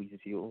l'histoire de Moïse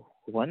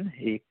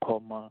et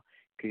comment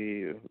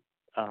que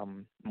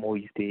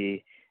Moïse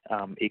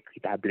a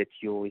écrit tablette,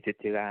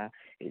 etc.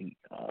 Mais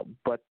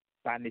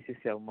pas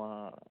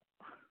nécessairement.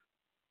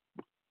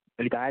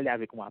 Il va aller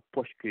avec une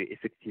approche que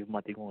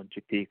effectivement tu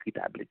as écrit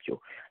tablette.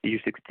 Et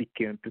juste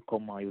expliquer un peu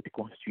comment tu as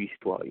construit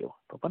l'histoire. Tu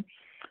comprends?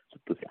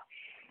 C'est tout ça.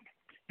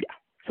 Yeah.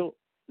 So,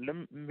 là,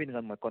 je me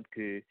rends compte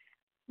que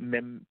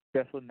même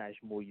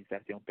personnage Moïse,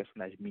 c'est un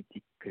personnage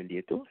mythique que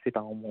l'Éto. C'est pas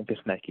un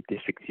personnage qui est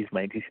effectivement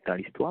existe dans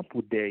l'histoire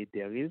pour des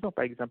raisons.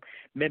 Par exemple,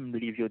 même le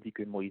livre dit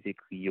que Moïse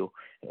écrit, ou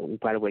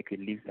pas le que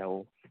le livre, ça,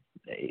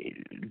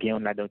 il y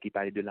en a qui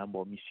parle de la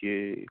mort,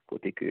 monsieur,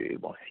 côté que,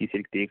 bon, si c'est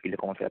le texte, il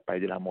commence à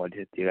parler de la mort,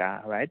 etc.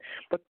 Right?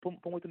 Pour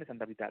me retourner ça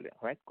tout à l'heure,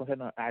 right?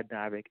 Concernant Adam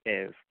avec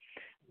Ève,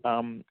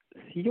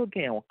 si il y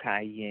a un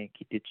Caïn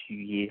qui t'a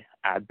tué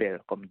Abel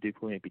comme deux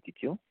premiers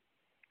petits,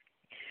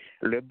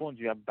 le bon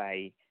Dieu a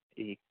baillé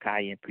et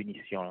Caïn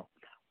punition.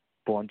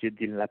 Bon Dieu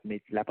dit la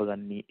prendre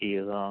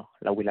errant,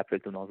 là où il a fait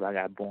ton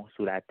vagabond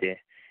sous la terre.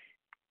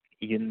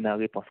 Une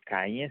réponse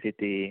Caïn,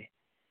 c'était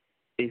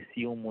et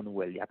si on monde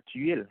où il a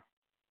tué,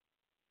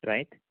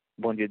 right?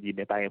 Bon Dieu dit,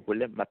 mais pas un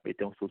problème, m'a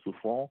pété un sous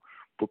fond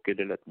pour que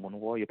de l'autre monde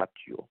voit, il a pas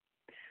tué.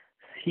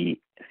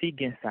 Si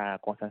gain ça,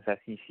 conscience ça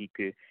signifie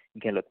que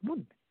gain l'autre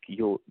monde qui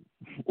yo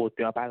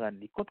autant pas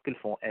rendre compte qu'ils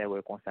font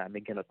erreur comme ça,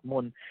 mais gain l'autre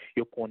monde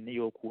yo connaît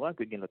yo au courant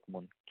que gain l'autre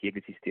monde qui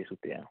existait sur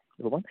terre.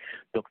 Vous comprenez?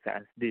 Donc ça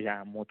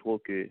déjà montre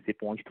que c'est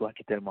pour une histoire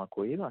qui est tellement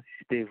cohérente. Si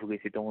c'était vrai,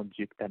 c'était un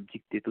Dieu qui t'a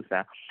dicté tout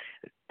ça.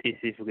 Et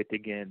c'est vrai que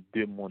gain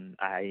deux mondes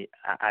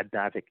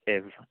Adam avec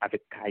Ève,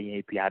 avec Caïn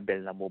et puis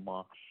Abel dans le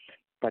moment,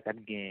 pas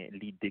gain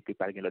l'idée que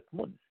pas gain l'autre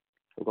monde.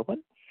 Vous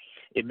comprenez?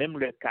 Et même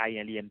le cas, il y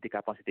a l'IMT qui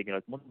a pensé que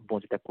l'autre monde, bon,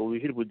 tu as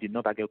corrigé, vous dites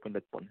non, pas qu'il y a aucun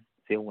autre monde.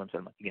 C'est vous-même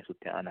seulement qui vient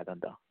sauter en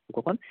attendant. Vous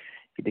comprenez?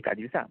 Il a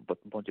dit ça.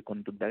 Bon, tu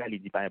connais tout d'abord,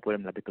 il dit pas un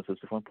problème, la pétanque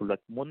se font pour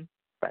l'autre monde,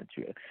 pas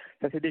tuer.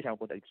 Ça, c'est déjà une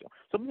contradiction.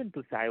 So, même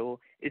tout ça,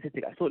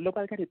 etc. So, le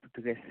cas de tout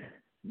le reste,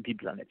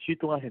 Bible,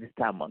 surtout en Ancien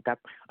Testament, qui a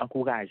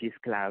encouragé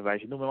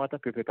l'esclavage. Nous, même en tant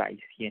que peuple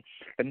haïtien,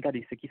 on regarde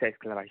ce qui ça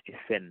esclavage, c'est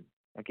fait.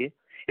 OK? Et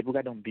vous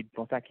regardez une Bible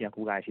comme ça qui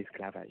encourage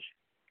l'esclavage.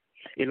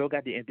 Et le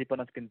regardez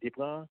l'indépendance que nous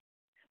prenons,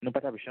 nous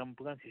pas de chambre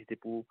prendre si c'était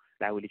pour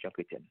la religion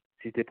chrétienne.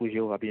 Si c'était pour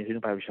Jéhovah, bien sûr, nous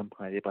pas de chambre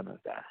prendre indépendance.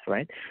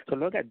 Right? So,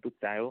 le regardez tout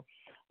ça,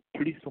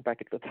 plus son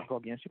paquet d'autres encore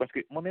bien sûr, parce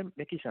que moi-même,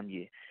 mais qui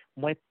chambier,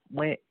 moi,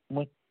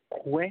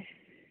 crois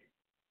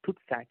tout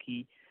ça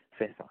qui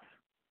fait sens.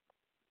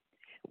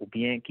 Ou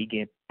bien qui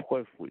gagne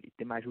preuve pour lui.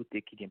 Tu m'ajoutes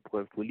qui gagne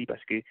preuve pour lui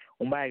parce que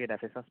on va regarder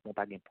fait sens, mais on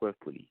pas gagne preuve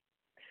pour lui.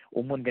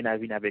 Au monde gagne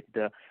venir avec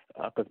de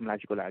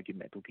cosmological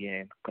argument ou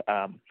bien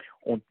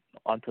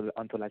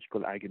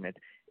ontological argument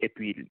et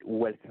puis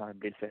où elle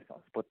semble faire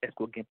sens. Est-ce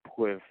qu'on gagne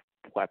preuve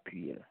pour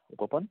appuyer? Vous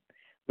comprenez?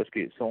 Parce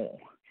que son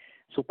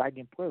pas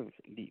gagne preuve,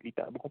 il y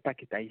a beaucoup de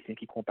paquets haïtiens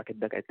qui ont un paquet de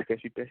bagages très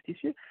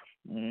superstitieux.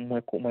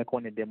 Moi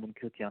connais des gens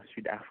chrétiens en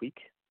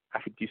Sud-Afrique,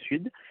 Afrique du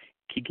Sud,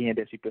 qui gagnent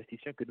des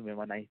superstitions que nous-mêmes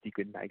en Haïti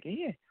que nous n'avons pas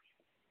gagné.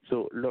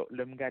 So,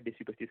 le gars des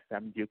superstitions, ça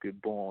me dit que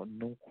bon,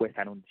 nous, quoi,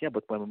 ça nous dit, mais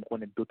moi, je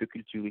connais d'autres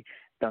cultures,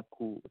 tant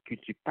que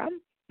culture PAM,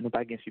 nous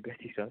pas de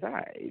superstition,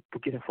 ça. Et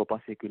pour qu'il faut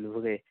penser que le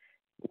vrai,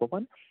 vous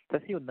comprenez? Ça,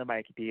 c'est une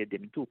number qui paye des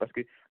tout, parce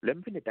que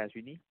l'homme vient aux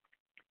États-Unis,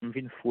 on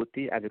vient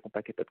frotter avec un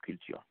paquet d'autres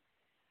cultures.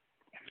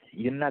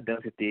 Il y en a dans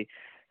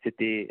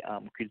c'était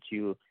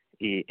culture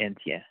et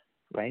indien,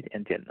 right?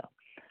 Indienne.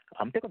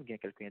 Peut-être qu'on a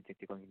quelqu'un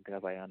qui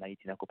travaille en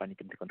Haïti dans la compagnie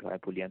qui travaille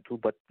pour lui en tout,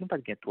 mais nous pas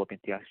de trop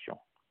d'interaction.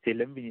 C'est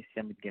l'homme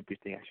vénitien qui a plus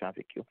d'interaction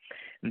avec eux.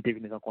 Nous sommes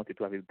venus rencontrer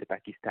toi avec des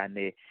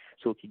Pakistanais,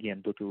 ceux qui ont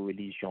d'autres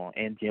religions,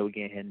 Indiens ou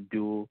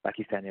hindous,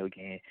 Pakistanais ou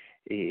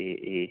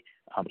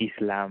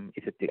islam,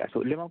 etc.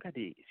 So, le manque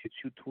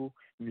surtout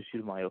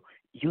musulmans,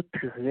 ils sont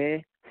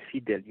très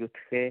fidèles, ils sont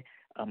très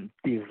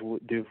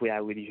dévoués à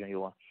la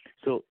religion.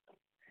 So,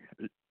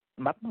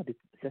 maintenant,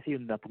 ça c'est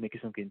une première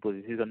question que je me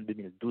pose, c'est en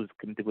 2012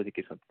 que je me pose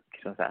question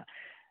ça.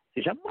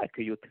 J'aimerais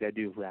que ils sont très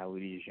dévoués à la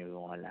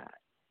religion là.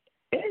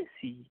 Et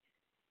si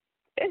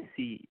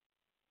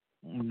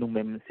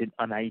nous-mêmes, c'est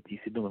en Haïti,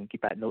 c'est nous-mêmes qui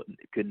pas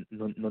que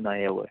nous n'en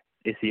erreur.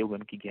 Et c'est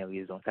eux-mêmes qui ont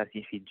raison. Ça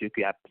signifie Dieu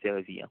qui a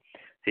servi.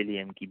 C'est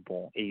les qui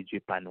bon et Dieu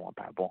pas nous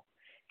pas bon.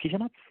 Ça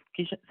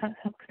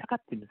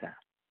capte ça.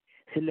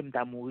 C'est l'homme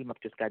d'amour, m'a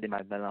juste gardé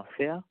dans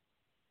l'enfer.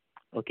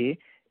 OK?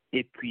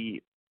 Et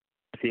puis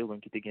c'est eux-mêmes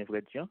qui te gagne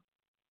vrai Dieu.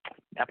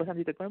 Après ça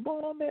me dit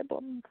bon mais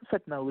bon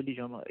cette dans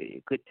religion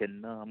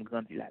chrétienne, on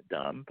grandit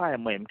là-dedans, pas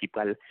moi-même qui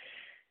parle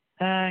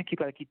qui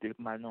peut quitter le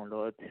mal non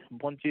l'autre.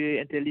 Bon Dieu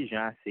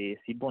intelligent, c'est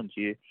si bon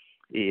Dieu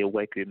et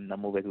ouais que dans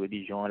mauvaise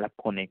religion, la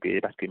connaît que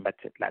parce que m'a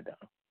fait là-dedans.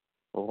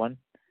 Vous comprenez?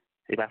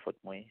 C'est pas faute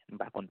moi, je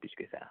pas connaître plus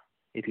que ça.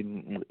 Et puis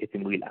me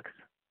relax.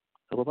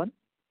 Vous comprenez?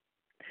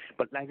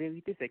 Mais la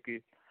vérité c'est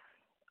que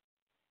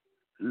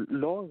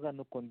lorsque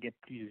nous connaissons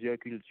plusieurs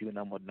cultures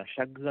dans le monde,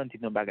 chaque grande dit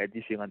nos bagages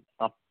différents,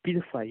 en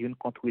pile fois une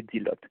contredit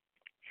l'autre.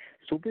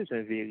 Si vous avez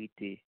une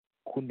vérité,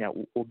 qu'on est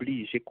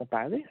obligé de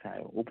comparer ça,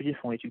 obligé de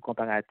faire une étude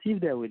comparative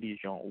des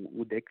religions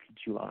ou des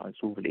cultures,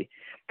 si vous voulez,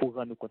 pour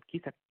rendre compte qui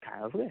c'est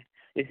vrai.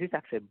 Et c'est ça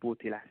qui fait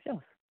beauté la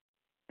science.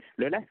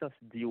 La science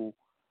dit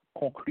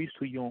conclut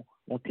sur une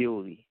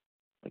théorie.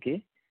 OK?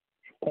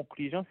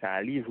 Conclusion,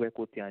 ça livre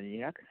côté en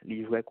Irak,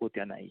 livre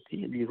côté en Haïti,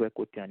 livre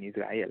côté en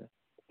Israël.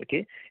 OK?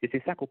 Et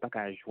c'est ça qu'on peut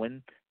pas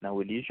joindre dans la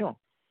religion.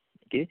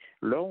 OK?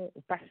 Là,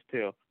 un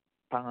pasteur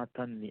par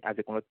entendre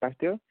avec un autre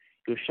pasteur,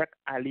 que chaque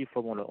allié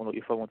forme un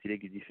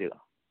église différent.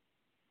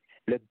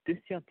 Les deux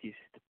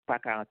scientifiques pas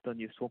qu'à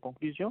entendre son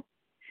conclusion,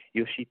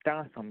 ils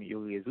chita ensemble, ils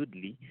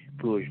résoudent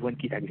pour joindre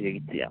qui la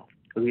vérité.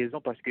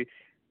 Raison parce que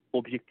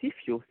objectif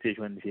c'est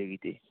joindre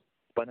vérité.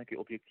 Pendant que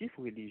objectif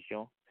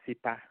religion, c'est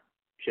pas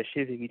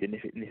chercher vérité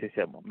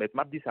nécessairement. Mais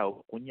m'a dit ça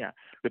au Kounia,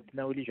 le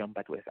plan religion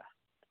pas tout ça.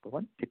 Vous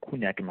comprenez? C'est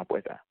Kounia qui m'a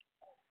dit ça.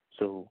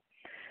 So,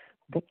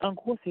 donc, en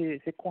gros,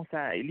 c'est comme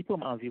ça. Il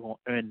prend environ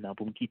 1 an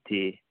pour me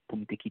quitter.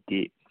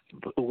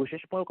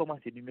 Recherche pour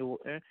commencer numéro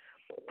 1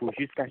 pour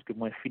jusqu'à ce que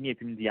moi finis et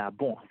puis me dire, ah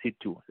bon, c'est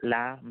tout.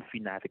 Là, je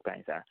finis avec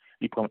ça.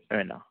 Il prend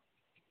 1 an.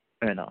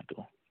 1 an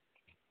tout.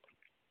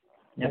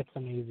 That's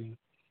amazing.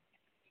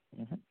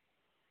 Mm-hmm.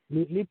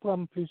 Il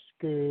prend plus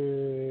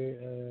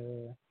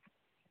que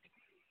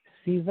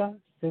 6 ans,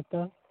 7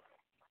 ans.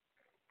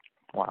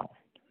 Wow.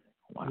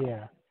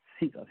 Yeah.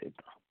 6 ans, 7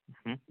 ans.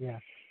 Mm-hmm. Yeah.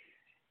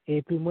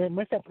 Et puis moi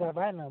ça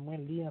travaille là, moi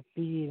lis un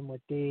pile, moi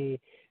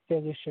t'ai fait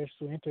recherche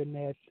sur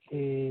internet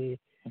et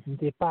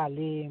m'te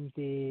parlé,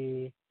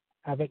 m'te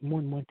avec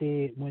monde, moi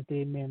t'ai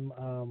même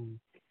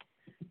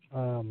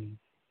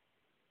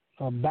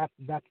m'te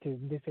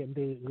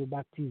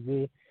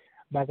rebaptisé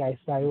bagay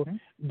ça yo.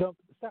 Donc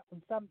ça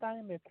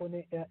sometimes me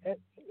connaît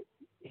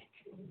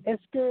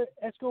est-ce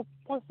que vous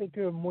pensez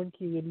que le monde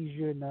qui est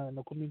religieux dans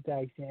la communauté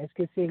haïtienne, est-ce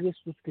que c'est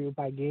ressources que vous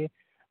payez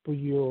pour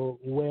yo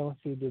ouais on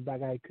sait de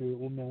bagages que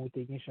ou même on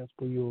une chance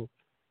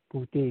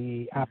pour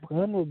te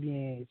apprendre ou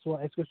bien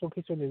soit est-ce que c'est une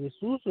question de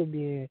ressources ou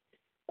bien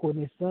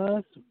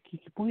connaissances qui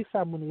pourrait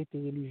ça mon été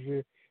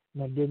religieux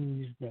dans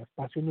 2019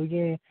 parce que nous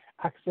avons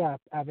accès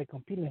avec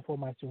un pile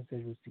d'informations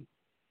ces jours-ci.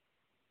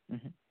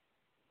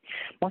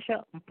 Mon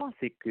cher, je pense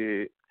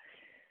que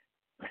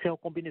c'est une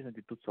combinaison de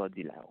toutes sortes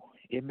de là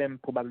et même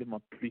probablement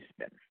plus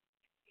même.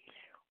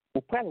 Au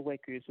cas où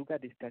que si vous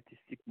regardez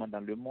statistiquement dans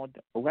le monde,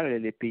 on voit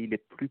les pays les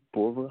plus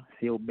pauvres,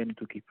 c'est au même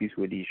tout qui est plus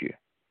religieux.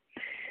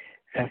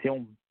 Ça, c'est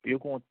une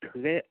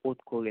très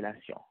haute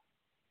corrélation.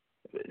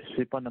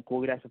 Cependant,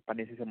 corrélation pas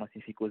nécessairement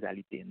signifie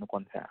causalité, nous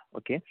comme ça,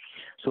 ok?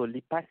 So,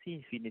 les pas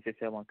signifie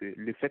nécessairement que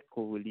le fait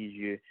qu'on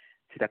religieux,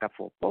 c'est à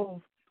fort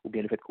pauvre, ou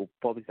bien le fait qu'on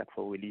pauvre, c'est à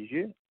fort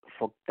religieux,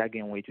 faut que tu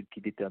aies une étude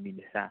qui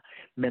détermine ça.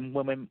 Même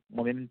moi-même,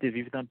 je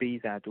vis dans un pays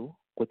ça tout,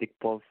 côté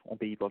pauvre, un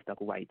pays pauvre tant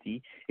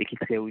Haïti, et qui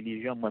est très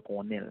religieux, moi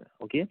qu'on est,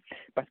 ok?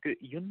 Parce que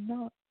il y a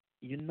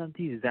un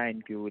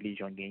design que la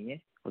religion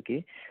gagne, ok?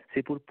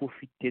 C'est pour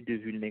profiter de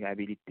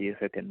vulnérabilité de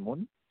certains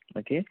monde,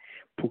 ok?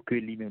 Pour que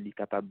lui-même soit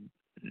capable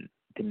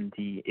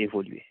de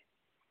évoluer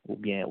ou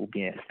bien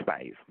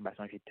thrive, va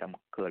changer de terme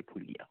pour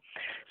lire.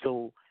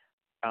 So,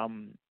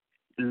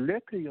 le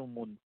que un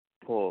monde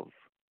pauvre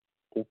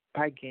ou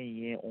pas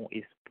gagner un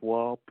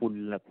espoir pour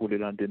le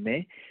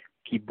lendemain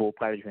qui beau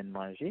pas je viens de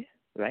manger,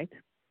 right?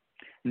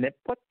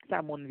 N'importe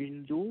la monde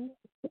vindou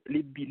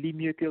les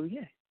mieux que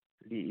rien.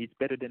 It's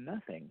better than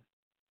nothing.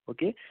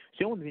 OK?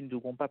 Si on vindou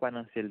qu'on pas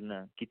dans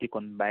celle qui te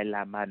kon bay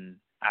la man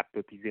à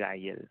peuple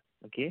Israël,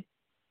 OK?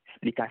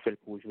 Les cas fait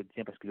pour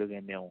aujourd'hui parce que le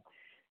remet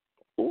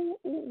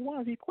ou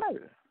envie quoi?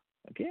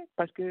 OK?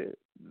 Parce que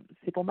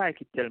c'est pour moi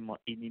qui est tellement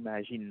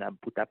inimaginable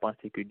pour ta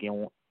penser que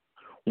gagne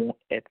on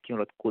être qui ont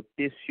l'autre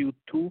côté,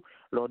 surtout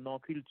leur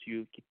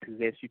non-culture qui est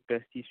très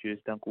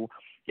superstitieuse. Donc, il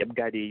y a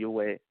regardé,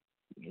 ouais,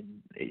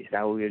 et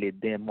ça aurait les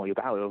démons, il n'y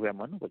a pas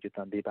vraiment, non, quand tu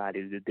entendais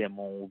parler de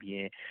démons ou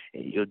bien,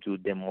 il y a du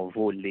démon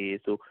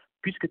volé. So,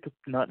 puisque tout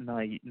dans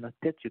notre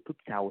tête, tout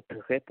ça est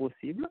très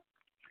possible,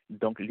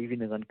 donc, les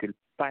vient rendre que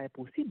pas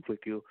impossible pour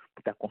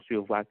ta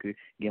concevoir que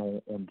il y a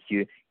un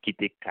Dieu qui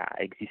t'a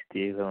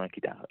existé,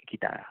 qui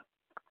t'a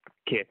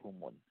care pour le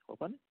monde. Vous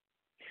comprenez?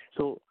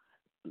 So,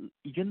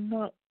 il y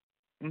en a,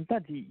 on t'a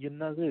dit, il y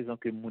en a raison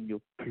que le monde y a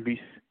plus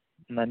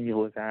dans le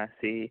niveau ça,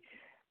 c'est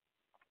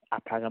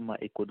apparemment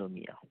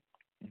économie.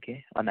 OK?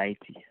 En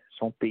Haïti,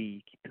 son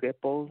pays qui est très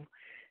pauvre,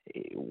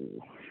 et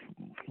où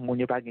mon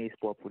n'y a pas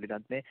d'espoir pour les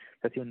dents, mais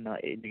ça c'est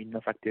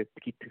un facteur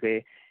qui est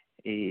très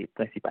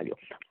principal.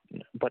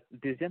 But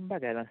deuxième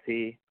bagage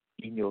c'est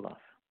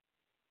ignorance.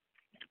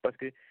 Parce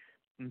que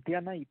m'étais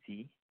en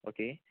Haïti,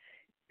 OK?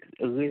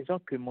 Raison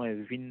que moi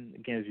vinn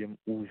gen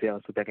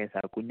ouvert sur ta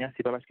ça kounya,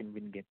 c'est pas parce que me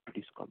vinn gen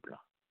plus comme là.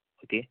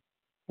 OK?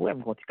 Ouais,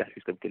 me compte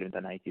plus comme que le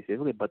en Haïti, c'est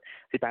vrai, but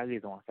c'est pas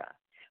raison ça.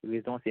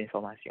 Raison c'est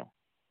information.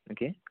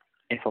 OK?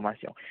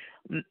 Information.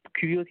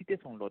 Curiosité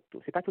sont l'autre.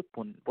 C'est pas tout le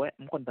monde. Ouais,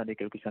 moi j'entends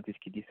quelques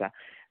scientifiques qui disent ça.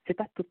 C'est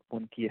pas tout le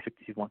monde qui est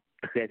effectivement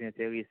très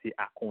intéressé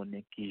à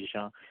connaître qui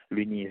genre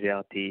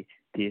l'univers t'es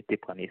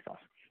prend naissance.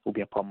 Ou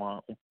bien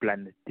comment une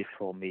planète est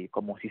formée,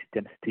 comment un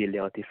système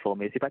stellaire est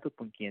formé. C'est pas tout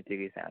le monde qui est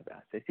intéressé à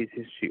ça.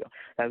 C'est sûr.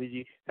 Ça veut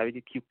dire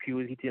que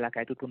curiosité là,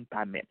 tout le monde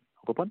pas même.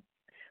 Vous comprenez?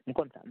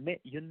 Comme ça.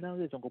 Mais il y a une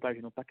raison qu'on parle,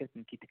 pas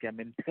quelqu'un qui est quand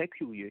même très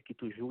curieux, qui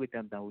toujours été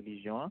dans la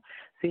religion,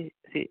 c'est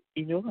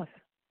ignorance.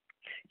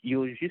 Il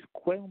a juste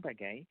quoi un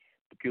bagaille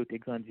que tu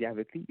grandi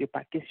avec lui, il n'a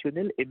pas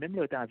questionné et même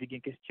là tu as envie d'une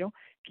question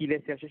qu'il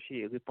est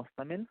chercher réponse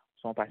dans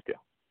son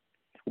pasteur.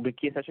 Ou bien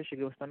qui est chercher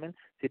réponse dans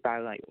ses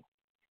parents.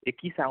 Et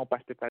qui ça un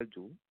pasteur pas le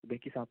jour, ou bien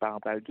qui ça un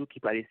parent pas le jour qui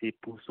va laisser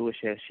pour se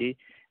rechercher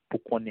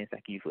pour connaître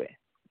ça qui est vrai.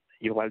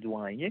 Il va le dire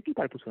rien qui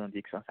parle pour son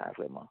direction ça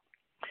vraiment.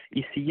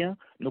 Ici,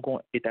 nous avons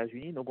aux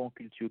États-Unis, nous avons une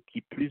culture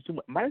qui plus ou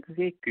moins,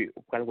 malgré que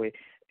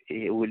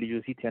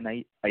religiosité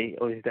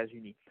aux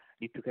États-Unis,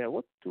 il est très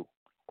haute tout.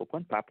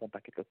 Comprendre par rapport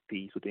à quelques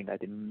pays sous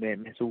mais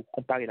si vous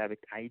comparez avec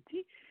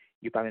Haïti,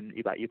 il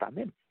n'est pas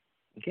même.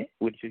 OK?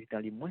 Religiosité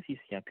est moins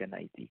ici qu'en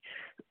Haïti.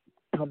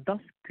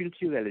 Tendance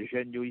culturelle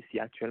jeune ici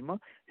actuellement,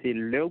 c'est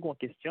leur grande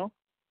question,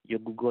 il y a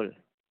Google.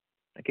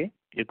 OK?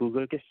 Il y a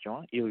Google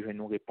question, et il y a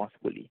une réponse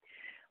pour lui.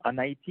 En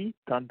Haïti,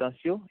 tendance,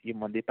 il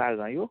demande des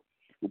parents,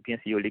 ou bien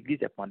si l'église,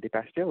 il demande des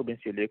pasteurs, ou bien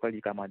si l'école,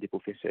 il demande des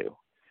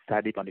professeurs. Ça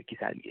dépend de qui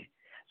ça lié.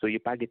 So, il n'y a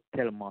pas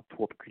tellement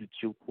trop de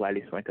culture pour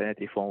aller sur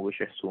Internet et faire une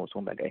recherche sur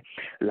son bagage.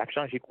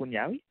 L'action, j'ai connu,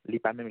 oui, il n'est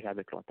pas même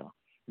avec longtemps.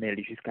 Mais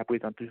jusqu'à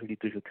présent, il est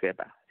toujours très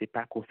bas. Ce n'est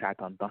pas comme ça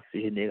tendance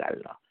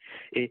générale. Là.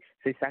 Et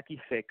c'est ça qui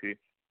fait que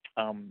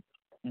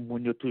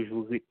mon a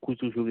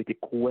toujours été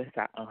quoi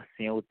ça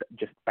ancien,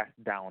 just pass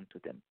down to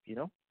them, you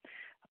know?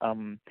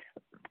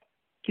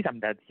 Qui ça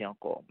m'a dit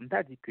encore?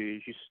 M'a dit que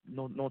juste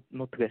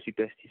nous très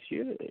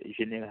superstitieux,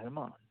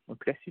 généralement, nous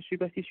très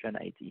superstitieux en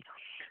Haïti.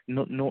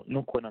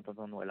 Nous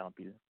connaissons nous en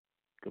pile.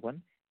 Tu comprends?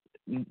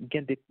 Il y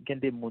a des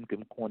gens que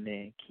je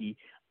connais qui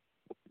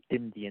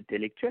me dit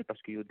intellectuels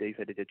parce qu'ils ont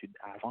fait des études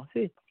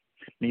avancées,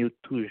 mais ils ont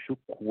toujours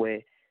quoi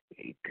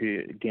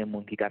que il y a des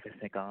gens qui ont fait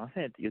 5 ans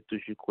enceinte, ils ont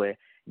toujours quoi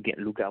que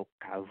le gars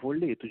qui a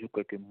volé, ils ont toujours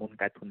quoi que le monde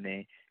qui a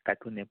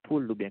tourné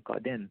poule ou bien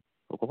cordon.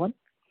 Vous comprenez?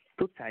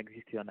 Tout ça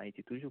existe en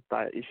Haïti, toujours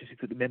pas. Et je suis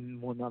tout de même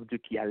mon homme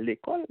qui est à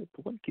l'école,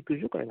 qui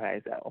toujours comme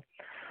ça.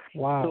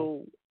 Wow.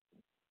 So,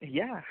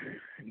 yeah,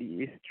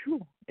 it's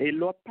true. Et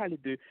là, parler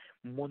de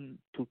monde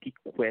tout qui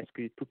croit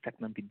que tout ça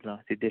dans le blanc,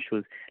 c'est des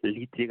choses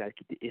littérales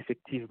qui étaient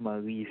effectivement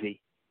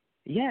arrivées.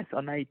 Yes,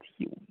 en Haïti,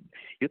 il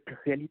y a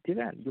très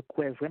littéral. Il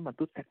croit vraiment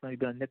tout ça dans le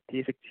blanc est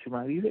effectivement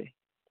arrivé.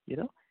 You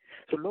know?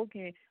 So, là,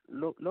 il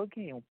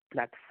y a une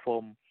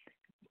plateforme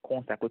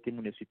comme ça, côté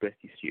mon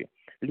superstitieux.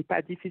 Il n'est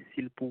pas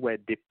difficile pour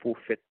être des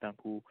prophètes tant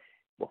que,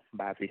 bon,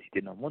 bah, je vais citer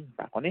dans le monde,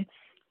 pas connaître,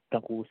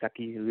 tant que ça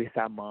qui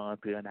récemment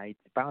entré en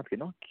Haïti, pas entré,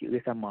 non, qui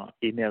récemment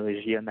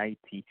émergé en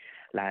Haïti,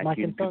 là,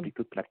 qui est une publique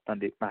toute plateforme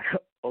de,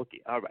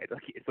 ok, all right,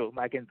 ok, so,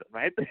 Mackinson,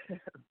 right?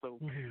 So,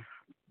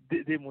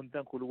 des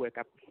montants que l'on a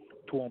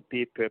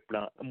trompé peuple,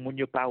 mon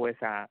yo pas ouais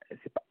ça,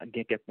 c'est pas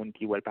gain quelqu'un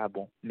qui ouais pas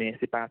bon, mais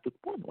c'est pas tout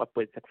le monde.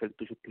 Après ça fait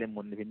toujours plein de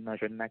monde venir dans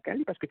jeune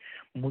nakali parce que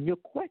mon yo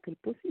croit que c'est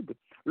possible.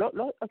 Là,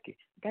 ok,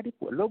 regardez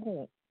quoi, là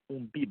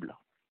une Bible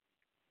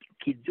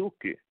qui dit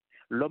que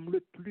l'homme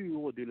le plus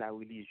haut de la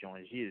religion,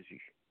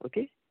 Jésus, ok,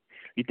 il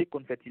était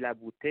qu'on fait il a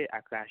bouteille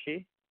à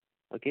cracher,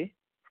 ok,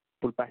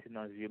 pour passer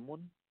dans le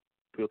monde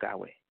pour le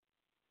ouais,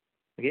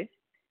 ok.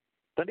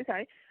 Tandis ça,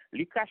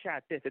 il crache à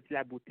terre, c'est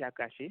la bouteille à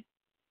cracher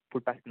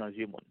pour passer dans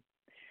le monde.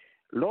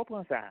 L'on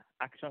prend ça,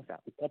 action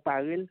ça, ou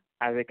compare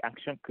avec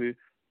action que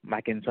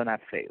Mackinson a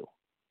fait.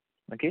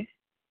 OK?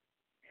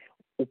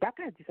 Ou pas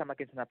qu'à dire ça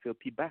Mackinson a fait au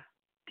plus bas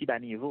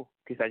niveau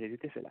que ça Jésus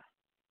fait là.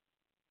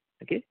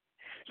 OK?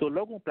 So,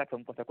 là, on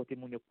plateforme comme ça, côté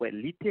mon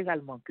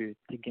littéralement que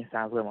tu gagnes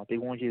ça vraiment, tu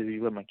gagnes Jésus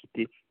vraiment qui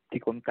t'es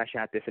comme caché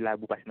à terre, fait la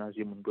boue passer dans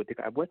le monde, côté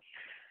cabouet.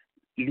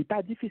 il n'est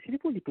pas difficile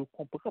pour lui pour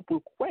comprendre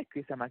pourquoi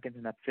que ça m'a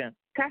fait un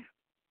cas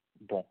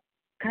bon,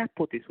 cas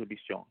porter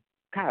solution,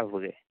 cas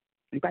vrai.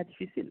 Il n'est pas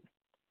difficile.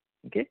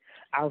 OK?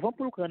 Avant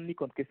pour nous rendre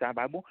compte que ça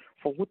va bon,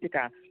 faut que tu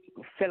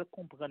faire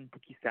comprendre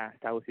pour qui ça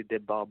aussi des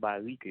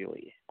barbaries que vous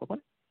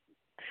comprenez?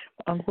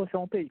 En gros, c'est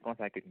un pays comme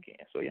ça que nous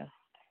gagnons.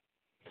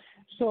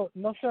 So,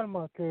 non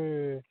seulement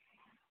que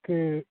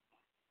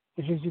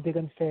Jésus était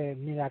fait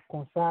miracle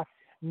comme ça,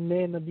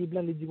 mais dans la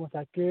Bible, il dit comme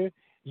ça que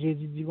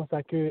Jésus dit comme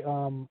ça que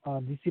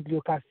un disciple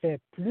a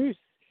fait plus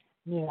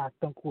miracle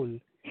tant cool.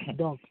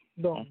 Donc,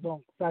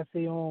 ça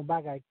c'est un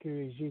bagage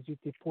que Jésus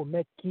te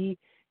promet qui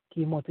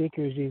montrait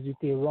que Jésus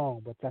était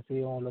wrong. But ça c'est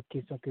une autre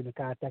question que nous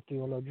avons attaqué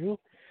l'autre jour.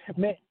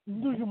 Mais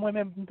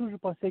moi-même, toujours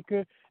pensé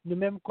que nous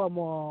même comme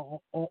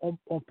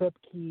on peuple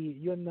qui,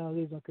 il y a une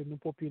raison que nous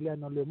populaires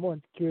dans le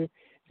monde, que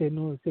c'est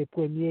nous, ces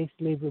premiers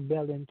slave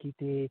rebellion qui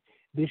étaient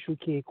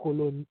déchouqués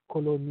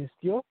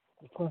colonistes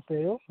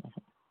français.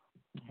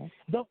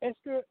 Donc,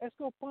 est-ce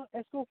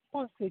qu'on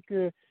pense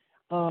que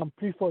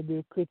plus fort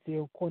de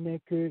chrétiens connaît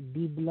que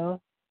Bible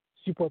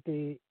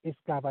supporter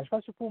esclavage?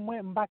 Parce que pour moi,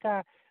 je ne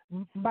pas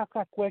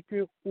croire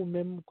que ou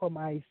même comme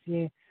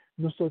haïtien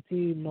nous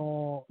sortir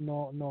nos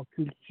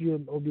culture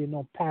ou bien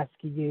nos passe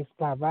qui est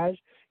esclavage,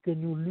 que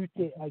nous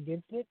lutter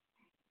against it,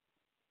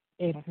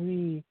 et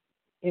puis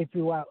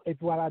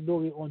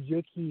adorer un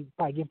Dieu qui n'a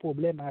pas de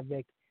problème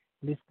avec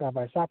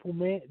l'esclavage. Ça pour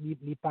moi, il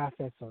n'est pas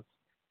fait sens.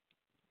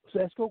 So,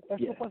 est-ce que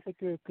vous pensez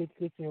que les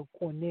chrétiens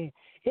connaissent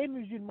et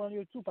musulmans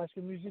tout, parce que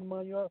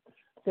musulmans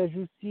c'est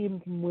juste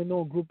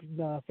mon groupe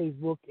dans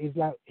Facebook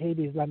Hate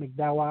Islamic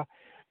Dawa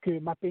que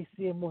ma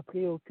PC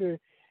montré que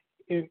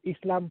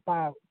islam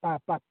pas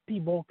plus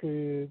bon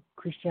que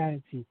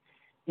Christianity.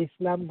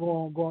 Islam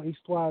gon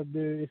histoire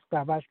de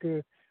esclavage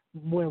que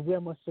moi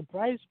vraiment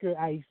surprise que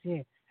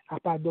haïtien a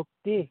pas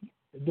adopté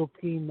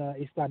doctrine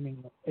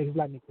islamique.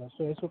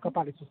 So, est-ce que vous pouvez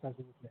parler sur ça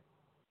s'il vous plaît?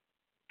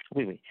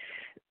 Oui.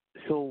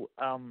 So,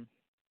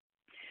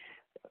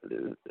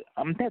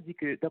 on t'a dit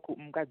que d'accord,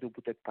 on garde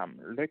peut-être pas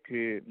là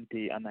que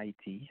t'es en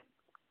Haïti,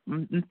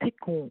 on pas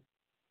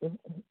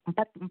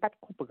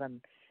comprendre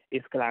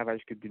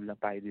esclavage que Bible n'a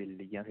pas aidé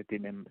les gens, c'était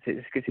même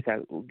c'est ce que c'est ça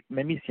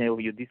même ici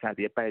il dit ça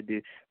il pas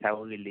de ça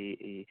aurait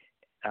les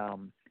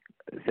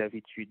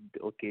servitude,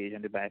 OK,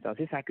 j'en ai pas ça,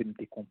 c'est ça que nous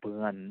te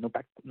comprendre,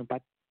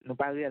 nous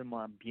pas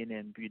réellement bien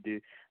imbu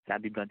de la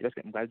Bible parce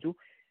que on dit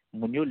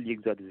mon yo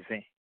l'Exode 20,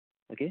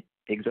 OK?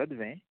 Exode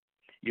 20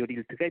 il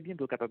dit très bien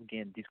pour capable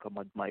gagner 10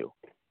 commandements yo.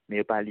 Mais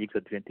il parle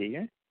Exode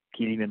 21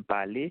 qui lui-même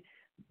parlait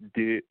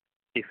de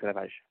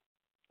esclavage.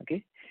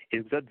 OK?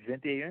 Exode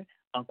 21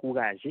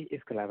 encourager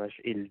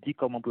esclavage. Il dit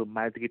comment on peut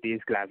maltraiter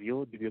esclaves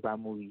yo, ne peut pas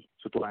mourir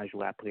surtout un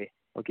jour après.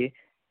 OK?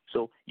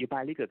 So, il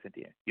parle Exode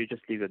 21, il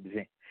juste Exode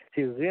 20.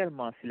 C'est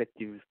réellement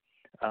sélectif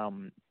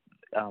comme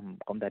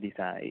tu as dit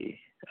ça et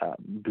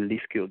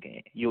belief que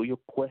gagne. Yo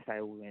quoi ça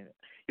yo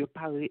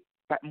pas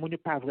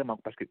vraiment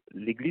parce que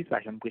l'église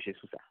va jamais prêcher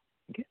sur ça.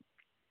 OK?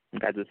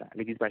 De ça.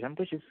 L'église va jamais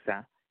prêcher sur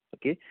ça.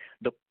 OK?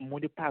 Donc,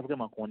 moi, je ne pas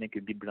vraiment connaître que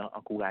la Bible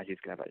encourage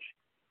l'esclavage.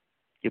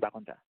 Je ne pas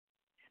comme ça.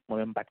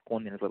 Moi-même, pas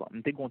connaître vraiment.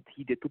 Je suis une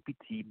idée tout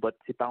petit, mais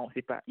ce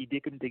n'est pas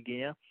l'idée que je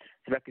gagne,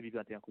 ce n'est pas que la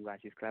Bible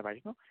encourage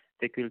l'esclavage, non?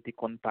 C'est que tu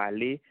compte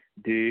parler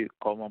de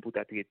comment pour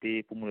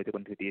traiter, pour nous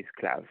traiter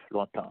esclave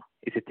longtemps,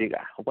 etc.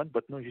 Vous comprenez?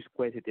 Mais nous, juste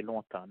quoi, c'était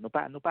longtemps. Nous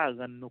pas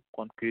rendre nous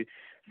compte que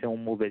c'est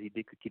une mauvaise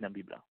idée qui est dans la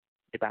Bible.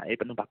 Et pas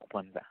nous pas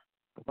comprendre ça.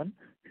 Vous comprenez?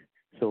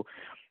 So,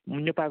 je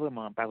ne pas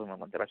vraiment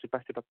comme ça, parce que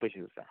c'est pas prêcher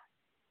sur ça.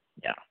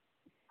 Yeah.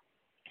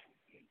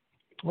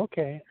 OK.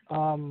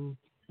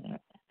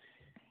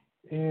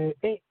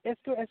 Et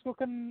est-ce que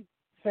comme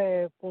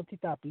fait un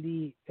petit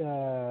appli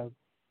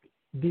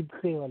Bible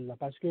créole là?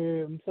 Parce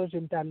que moi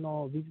j'aime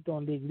tellement visiter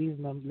l'église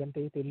dans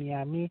l'intérieur de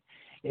Miami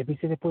et puis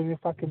c'est la première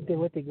fois que je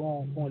vois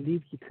un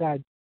livre qui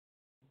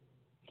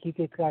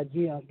était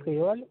traduit en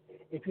créole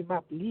et puis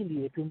m'a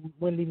lu et puis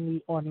moi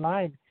lis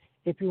online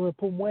et puis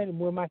pour moi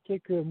remarqué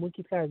que moi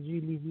qui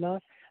traduit livre là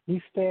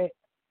il fait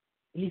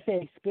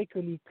exprès que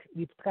les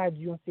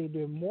traduit ces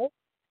deux mots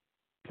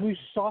plus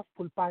soft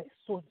pour pas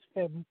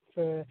faire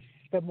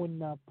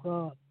mon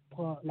prend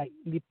like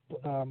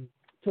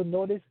to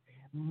notice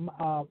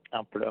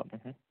ampleur.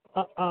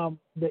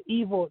 the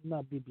evil dans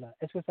la Bible.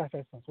 Est-ce que ça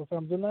fait sens? Au fur et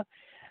à mesure,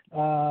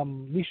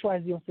 les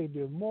choisir ces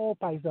deux mots,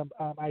 par exemple,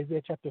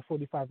 Isaiah chapter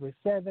 45 verse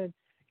 7,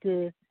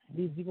 que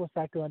il dit comme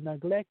ça qu'en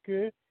anglais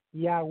que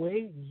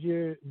Yahweh,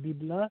 Dieu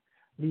Bible,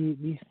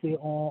 c'est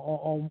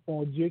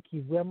un Dieu qui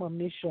est vraiment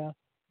méchant,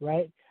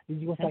 right? Il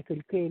dit comme ça que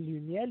il crée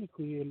lumière, il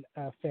crée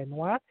fait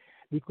noir,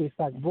 il crée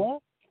ça bon,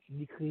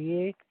 il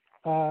crée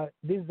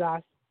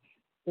désastre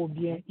ou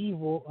bien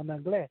evil en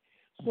anglais.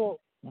 So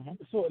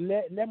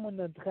les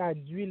gens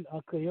traduisent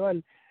en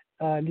créole,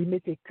 ils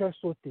mettent cœur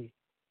sauté.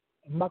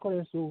 Je ne sais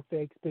pas si vous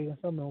faites expérience,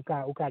 mais on peut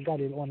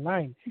regarder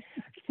online.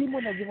 Si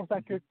on a dit comme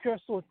ça que cœur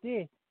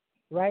sauté,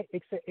 right,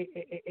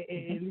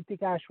 et il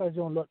a choisi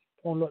un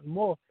autre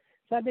mot,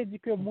 ça veut dire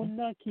que les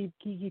gens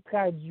qui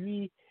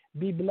traduisent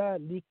Bible là,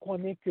 il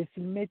connaît que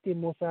s'il mettait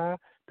mot ça,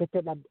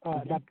 peut-être la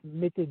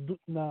mettait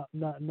doute dans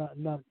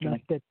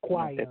tête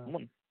croyant.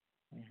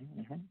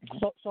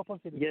 Sans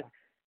penser de ça.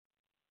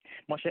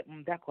 Moi, je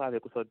suis d'accord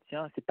avec vous,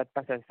 c'est pas de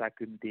passage ça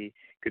que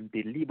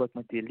je libre,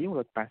 je lis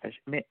l'autre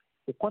passage. Mais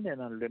on connaît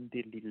dans l'homme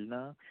de l'île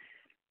là,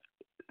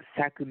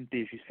 ça que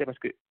je juste fait parce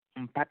que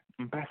je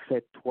pas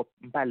fait trop,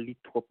 je pas lire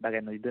trop dans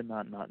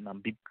la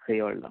Bible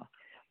créole là.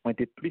 Moi,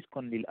 j'étais plus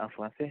qu'on lit en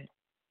français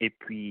et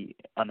puis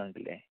en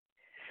anglais.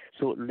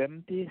 So,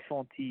 l'homme de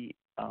senti,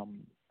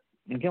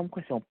 j'ai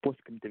l'impression un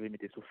post que je devais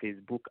mettre sur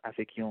Facebook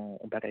avec un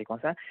bagaille comme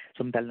ça.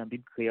 So, je dans la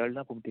Bible créole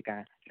là pour me dire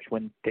je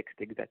un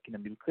texte exact dans la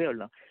Bible créole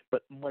là. Mais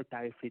moi,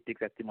 pas refléter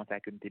exactement ça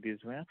que j'ai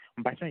besoin.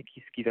 Je pas sûr qui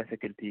ce qui va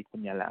sécurité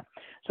qu'on y a là.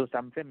 So,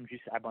 ça me fait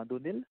juste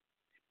abandonner.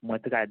 Moi,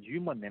 traduis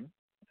moi-même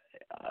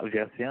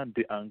verset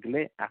de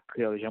anglais à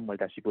créole, moi,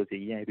 je supposé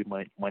hier et puis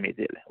moi,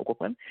 m'aider. Vous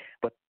comprenez?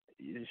 But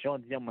j'en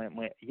dis moi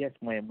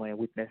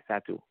witness ça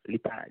tout. Il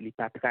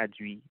pas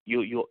traduit.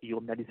 Yo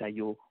m'a dit ça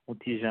yo un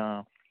petit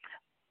genre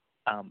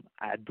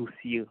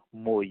adoucir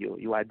mots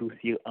yo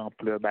adoucir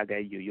ampleur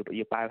bagaille yo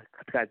pas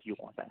traduit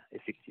comme ça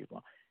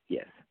effectivement.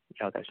 Yes,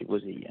 j'en ai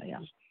supposé hier.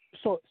 Yeah.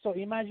 So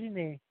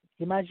imaginez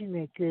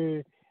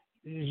que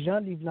Jean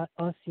livre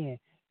ancien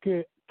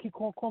que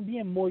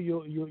combien mots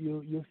yo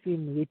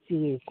film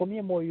retiré,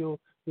 combien mots yo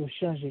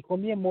changé,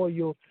 combien mots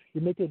yo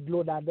mettez de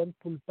l'eau là-dedans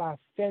pour pas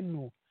faire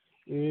nous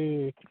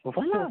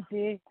voilà.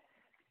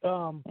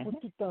 Pour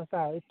tout le temps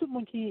ça. Et tout le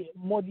monde qui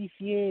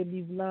modifie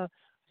livre là,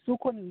 sous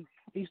qu'on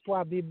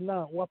histoire Bible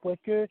là, ou après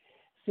que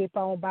c'est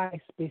pas un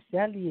bail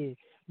spécial.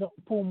 Donc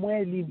pour moi,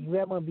 il est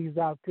vraiment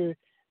bizarre que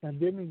en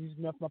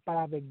 2019, on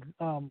parle avec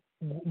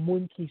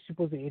monde qui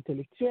supposé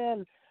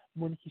intellectuel,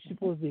 monde qui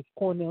supposé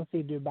connaître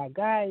de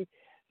bagailles,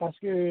 parce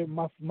que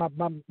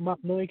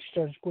non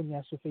exchange qu'on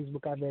a sur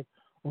Facebook avec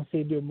on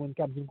sait de monde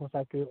qui a dit comme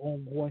ça que un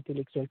gros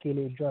intellectuel qui est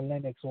le John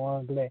Lennox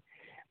en anglais,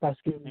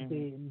 parce que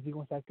me dit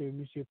comme ça que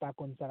monsieur pas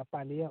comme ça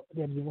parler,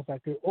 il dit comme ça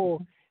que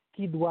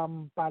qui doit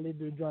me parler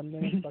de John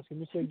Lennox parce que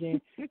monsieur gagne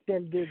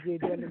tel degré,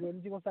 me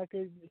dit comme ça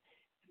que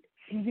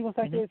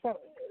ça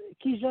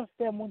qui j'en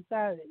fais mon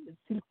ça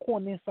s'il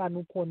connaît ça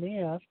nous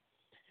connaît hein,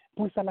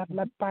 pour ça la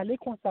parler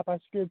comme ça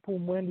parce que pour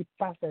moi il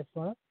pas fait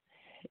ça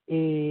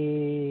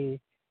et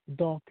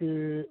donc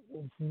il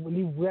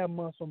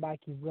vraiment son bac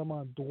qui est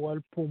vraiment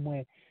drôle pour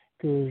moi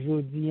que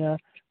je dis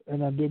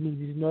en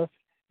 2019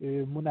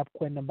 mon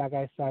apprend dans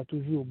bagage ça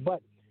toujours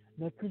but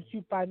dans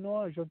culture pas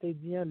non je te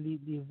dis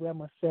il est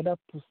vraiment set up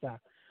pour ça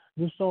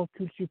nous sommes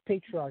culture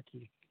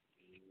patriarchy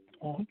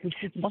on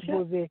culture qui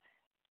supposée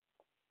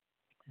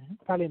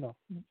parlez non.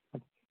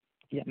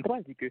 Je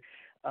crois que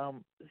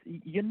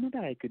il y a une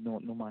chose que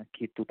nous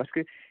manquons tout parce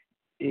que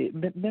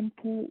même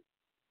pour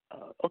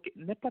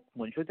n'importe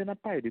quoi, je n'ai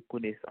pas de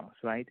connaissances,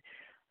 right?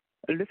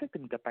 Le fait que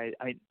nous n'avons pas,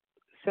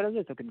 seule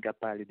raison que nous n'avons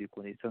pas de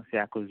connaissances, c'est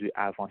à cause de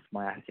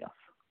l'avancement de la science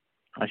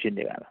en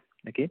général,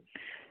 ok?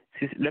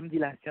 Si l'homme dit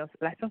la science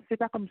c'est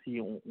pas comme si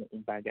on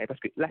bagaille parce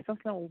que la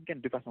science là on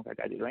gagne de façon à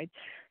regarder, right?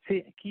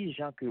 C'est qui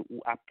gens que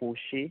ou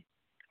approcher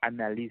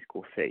analyse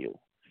qu'on fait yo.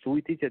 So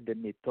utiliser des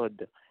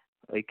méthodes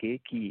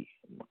qui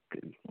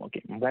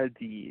on va le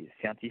dire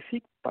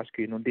scientifique parce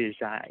que nous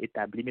déjà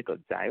établi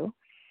méthode ça yo,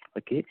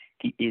 qui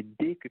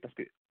aide que parce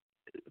que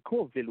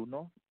qu'on veut ou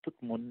non tout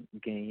le monde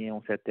gagne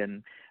une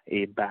certaine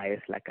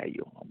bias la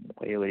caillou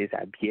on les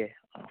habillés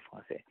en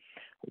français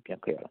ou bien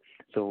créole.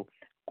 So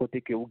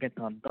côté que vous avez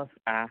tendance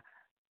à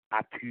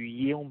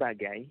appuyer un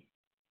bagage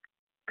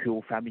que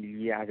vous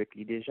familier avec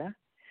lui déjà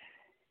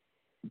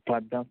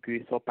pendant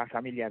que soit pas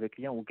familier avec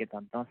lui vous avez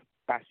tendance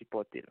pas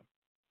supporter.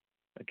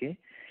 OK? Et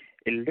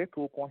le que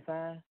vous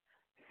consent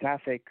ça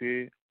fait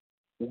que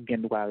vous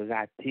doit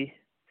rater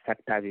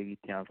sa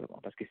vérité en vraiment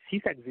parce que si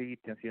sa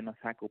vérité c'est dans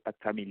ça que vous pas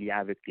familier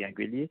avec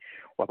lui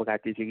vous va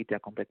rater vérité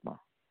complètement.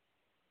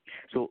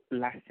 So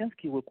la science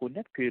qui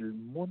reconnaît que le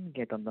monde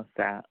a tendance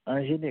à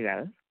en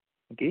général.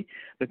 OK?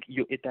 Donc,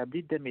 ils ont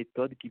établi des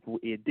méthodes qui vont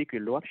aider que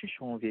l'on cherche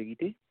en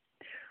vérité,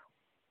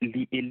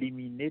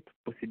 éliminer toute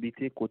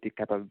possibilité côté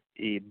capable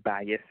et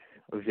bias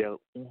vers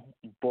un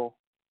bord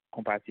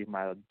comparativement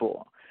à l'autre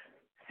bord.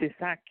 C'est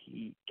ça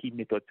qui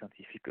méthode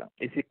scientifique là.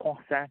 Et c'est comme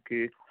ça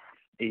que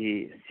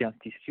les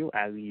scientifiques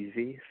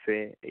arrivent à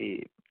faire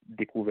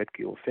découverte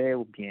qu'ils ont fait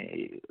ou bien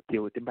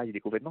théorie, pas de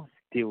découverte, non,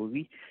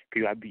 théorie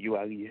qu'ils ont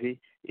arrivé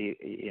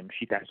et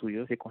chita sur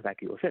eux, c'est comme ça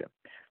qu'ils ont fait.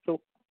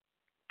 So,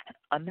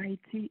 en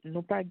Haïti, nous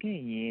n'avons pas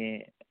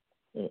gagné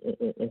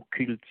une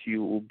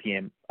culture ou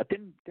bien, on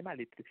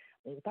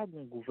n'a pas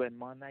un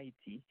gouvernement en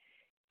Haïti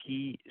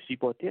qui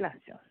supportait la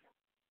science,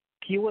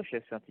 qui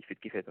recherche scientifique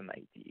qui fait en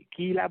Haïti,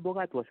 qui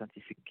laboratoire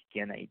scientifique qui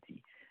est en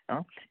Haïti.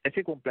 Hein? Est-ce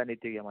qu'on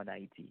planétarium en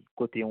Haïti,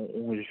 côté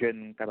un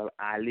jeune capable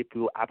d'aller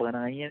pour apprendre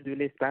rien de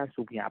l'espace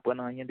ou bien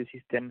apprendre rien de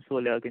système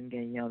solaire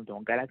gagnant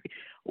donc galaxie,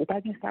 ou pas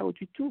bien ça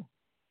du tout.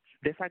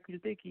 Des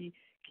facultés qui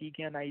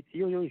en Haïti,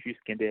 yo juste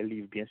des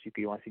livres bien sûr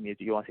qui ont enseigné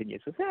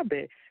sur ça,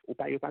 ben ou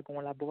pas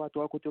un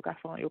laboratoire côté au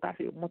café, yo pas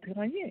fait montrer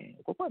rien,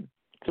 vous comprenez?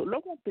 So, là,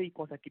 un pays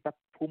comme ça qui pas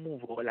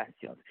promouvoir la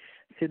science,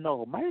 c'est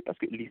normal parce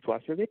que l'histoire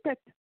se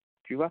répète.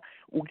 Tu vois,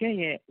 ou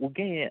gagne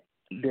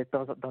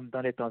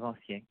dans les temps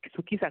anciens.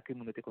 Sur qui ça que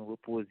mon était qu'on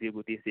reposer,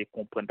 essayer de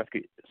comprendre parce que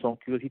son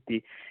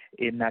curiosité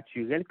est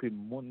naturelle que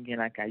mon gagne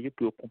la caillou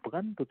pour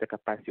comprendre tout ce qui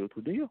passé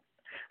autour de eux.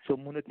 So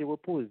mon était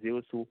reposer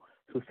sur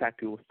ça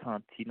que vous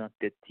senti dans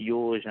tête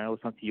yo, genre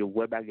senti yo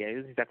ouais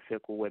bagaille, c'est ça que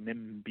fait que ouais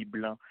même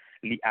Bible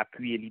li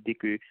appuyer l'idée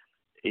que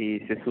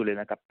et c'est soleil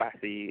qui a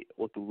passé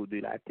autour de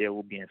la terre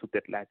ou bien sous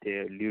tête la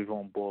terre,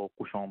 levant bord,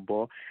 couchant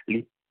bord,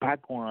 il pas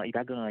grand, il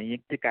pas grand rien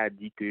qui t'a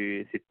dit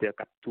que c'est terre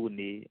qui a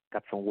tourné, qui a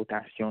fait une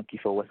rotation, qui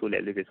fait le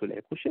soleil lever, soleil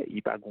coucher,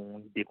 il pas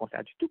grand idée comme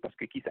ça du tout parce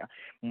que qui ça,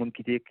 monde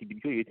qui était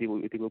équilibré, il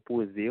était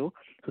reposé,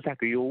 tout ça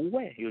que yo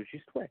ouais, yo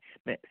juste ouais,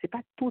 mais c'est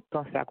pas tout le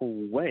temps ça que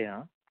ouais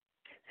hein,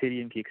 c'est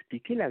lui qui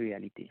explique la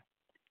réalité.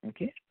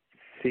 OK?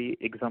 C'est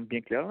exemple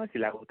bien clair, c'est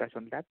la rotation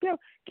de la Terre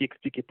qui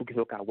explique pour qu'ils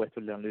soient ouest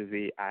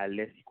levé à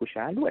l'est, il couche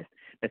à l'ouest.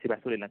 Mais c'est pas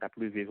ça qui a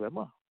levé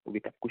vraiment, ou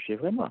qui a couché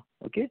vraiment,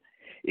 ok?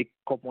 Et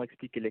comment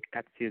expliquer les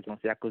 4 saisons?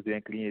 C'est à cause de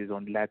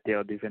l'inclinaison de la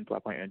Terre de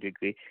 23,1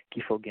 degrés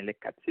qu'il faut gagner les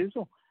 4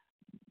 saisons.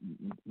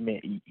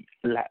 Mais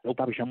là, on ne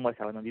peut pas jamais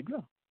ça dans la Bible.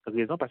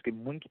 Raison parce que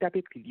les gens qui tapent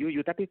écrit,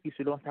 ils tapent écrit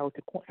selon ça,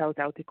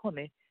 ça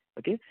connaît,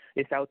 ok?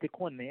 Et ça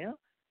connaît,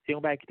 c'est un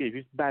bail qui est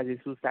juste basé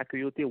sur ça que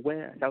yote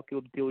ouais ça que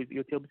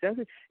yote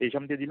observé et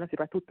j'aime te dire là c'est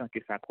pas tout le temps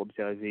que ça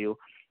observer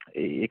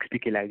et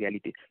expliquer la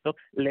réalité donc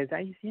les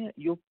haïtiens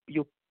yo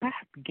pas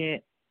gain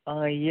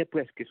rien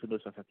presque sur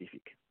notion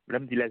scientifique là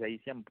me dit les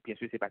haïtiens bien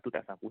sûr c'est pas tout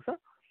à 100%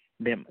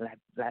 mais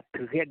la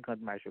très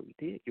grande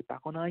majorité yo pas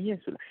connaît rien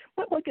sur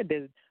là moi que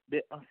des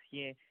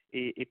anciens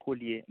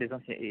écoliers des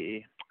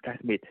anciens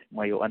classmates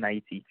moi yo en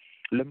Haïti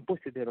le me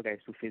poste des bagages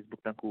sur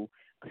Facebook tant que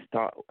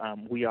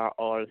we are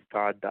all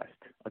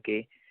stardust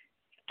ok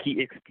qui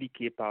est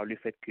expliqué par le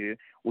fait que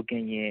vous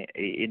gagnez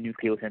une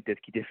nucléosynthèse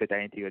qui est faite à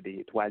l'intérieur des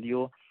étoiles,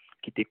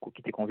 qui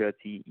est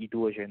converti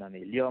hydrogène en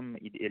hélium,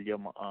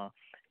 hélium en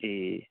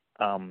et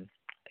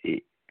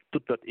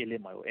tout autre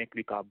élément,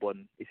 inclus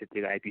carbone,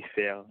 etc., et puis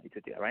fer,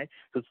 etc. Right?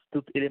 So,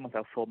 tout élément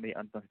ça formé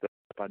en tant que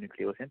par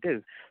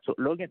nucléosynthèse. So,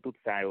 là, tout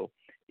ça,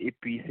 et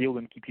puis c'est eux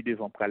même qui puis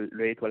devant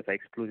l'étoile ça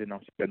explose dans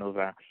la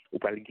supernova ou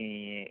pas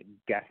gagner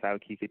gaz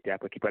qui était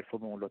après qui peut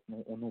former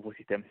un nouveau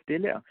système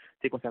stellaire.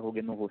 C'est comme ça qu'on a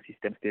un nouveau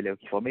système stellaire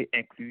qui formé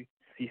inclut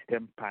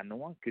système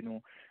panneau que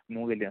nous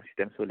relève un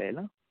système solaire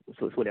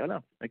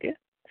là, OK?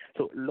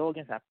 So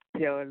l'organe ça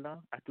terre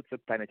là à toute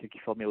cette planète qui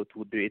formée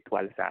autour de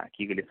l'étoile ça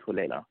qui est le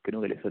soleil là que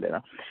nous le soleil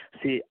là.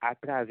 C'est à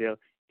travers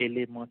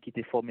éléments qui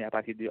étaient formés à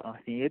partir de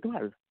anciennes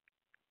étoiles.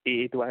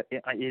 Et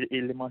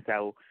élément ça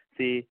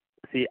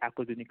c'est à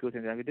cause de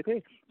nucléosynthèse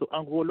degré. Donc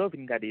en gros là vous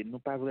regardez nous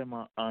pas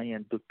vraiment rien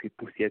d'autre que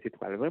poussière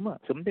étoile vraiment.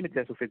 So me mettre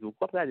ça sur Facebook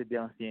quoi regarder des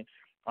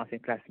anciens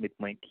classmates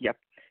moi qui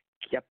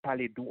a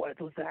parlé de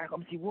tout ça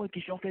comme si ouais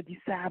qui ont fait dit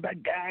ça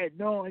bagarre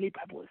non il est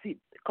pas possible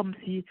comme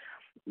si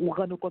on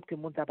rend compte que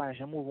le monde n'a pas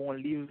jamais ouvert un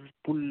livre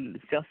pour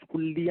science pour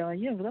lire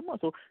rien vraiment.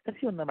 So, ça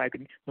si on a marqué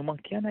nous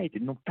manquons en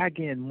Haïti nous pas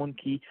gagné de monde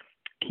qui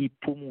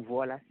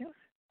promouvoit la science.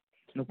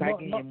 Nous pas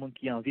gagné de monde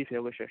qui a envie de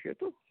faire recherche et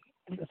tout.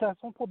 Ça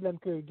c'est un problème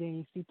que gagne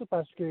ici tout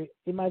parce que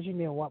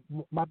imaginez on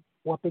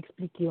va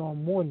expliquer un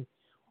monde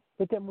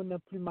peut-être monde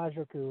plus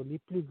majeur que les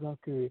plus grands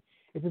que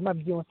et puis m'a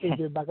dit on sait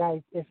de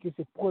bagaille est-ce que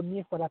c'est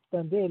première fois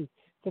l'attendait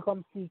c'est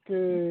comme si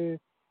que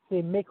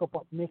c'est make-up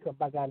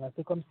bagaille là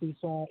c'est comme si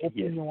son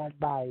opinion en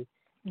bail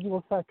ils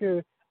disent ça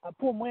que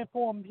pour moi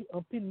pour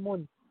un pile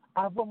monde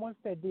avant moi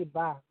faire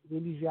débat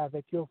religieux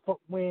avec eux faut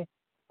moi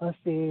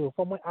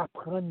faut moi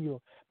apprendre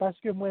yo parce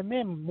que moi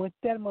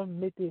tellement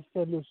mettre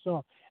ces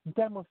leçons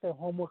tellement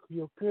faire homework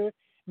yo que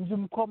je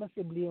me commence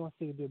à oublier en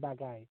série de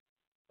bagaille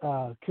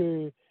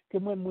que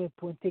moi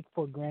pour take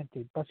for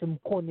granted parce que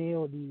je connais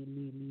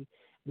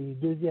les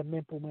deuxième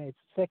main pour moi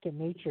second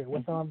nature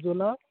ouais ça me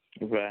là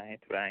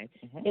right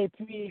et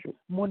puis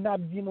mon a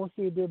dit mon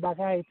série de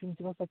bagaille et puis me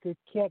dit ça que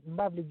quête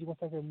m'a dit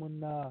ça que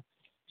mon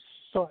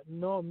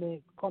non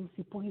mais comme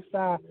si pour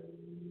ça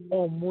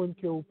au monde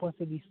que vous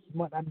pensez des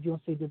smart a dit on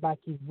série de bagaille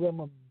qui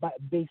vraiment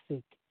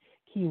basic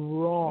qui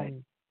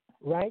wrong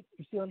right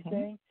you see what I'm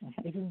saying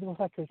et puis me dit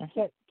ça que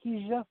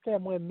qui j'en fais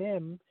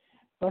moi-même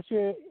parce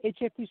que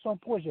HFI son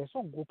projet,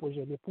 son gros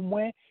projet. Mais pour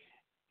moi,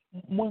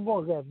 mon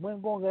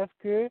bon rêve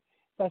que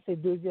ça c'est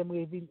deuxième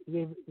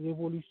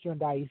révolution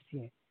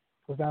d'Haïtiens.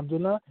 Par exemple,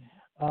 là,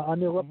 en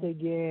Europe, ça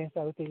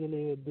a été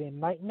le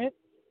Enlightenment.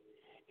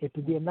 Et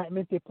puis, le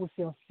Enlightenment est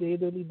poussé en série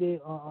de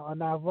l'idée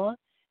en avant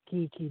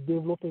qui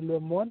développe le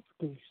monde,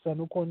 que ça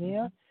nous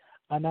connaît.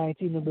 En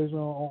Haïti, nous avons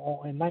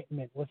besoin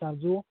d'Enlightenment. Par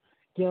exemple,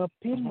 il y a un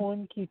pile de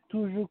monde qui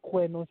toujours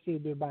croit dans ces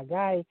deux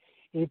bagailles.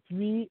 Et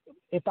puis,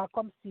 et pas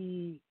comme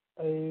si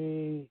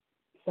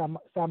ça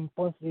me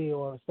pensait,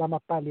 ça m'a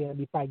parlé, il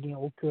n'y a pas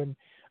aucun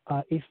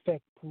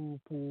effet pour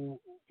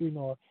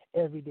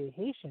everyday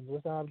Haitians. Vous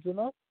savez, you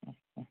know?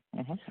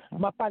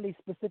 M'a parlé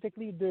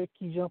spécifiquement de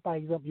qui gens, par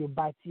exemple, ils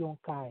bâti un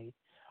caille.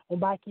 On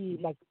bâti,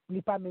 like, il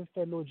n'est pas même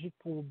fait logique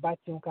pour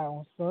bâtir un caille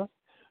en sens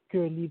que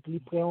les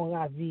prend en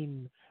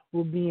ravine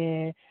ou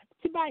bien,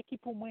 petit bail qui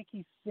pour moi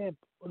qui simple,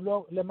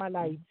 le mal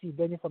Haïti,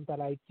 dernier fois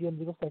à Haïti, on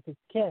dit que ça c'est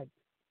quête.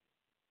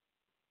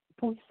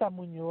 pour ça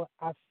moun yo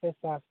a fait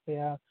ça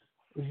faire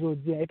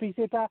aujourd'hui. Et puis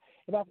c'est pas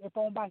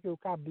on pas que au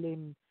cas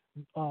blame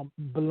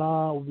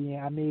blanc ou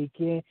bien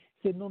américain,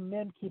 c'est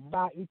nous-mêmes qui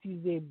pas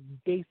utiliser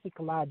basic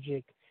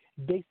logic,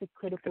 basic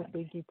critical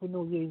thinking pour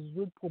nous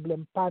résoudre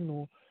problème pas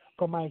nous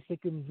comment c'est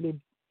que nous voulons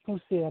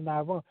pousser en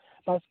avant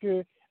parce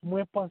que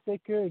moi pensais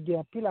que il y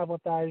a plus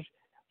l'avantage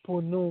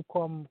pour nous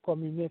comme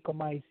humains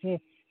comme haïtiens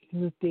si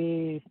nous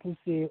t'es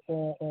poussé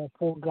en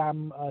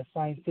programme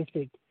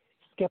scientifique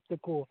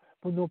skeptical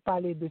pour nous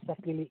parler de ça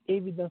que les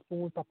évidences pour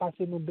nous pas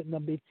passer nos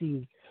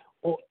bêtises.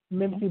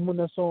 Même si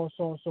nous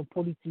sont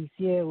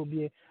politiciens ou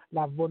bien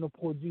la voix nos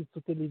produits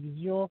sur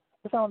télévision,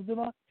 ça veut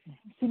dire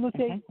si nous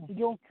avons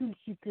une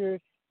culture que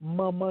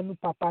maman nous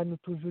papa nous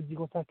toujours dit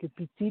comme ça que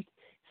petite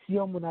si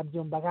on a dit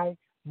un bagage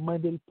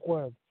mandel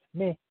preuve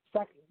mais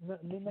ça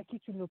dans qui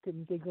tu nous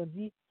t'es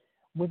grandi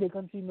moi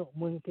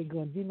t'es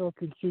grandi dans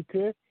culture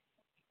que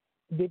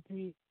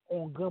depuis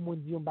on grand monde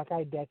dit un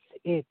bagage that's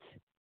it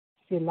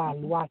c'est la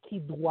loi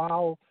qui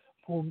doit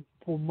pour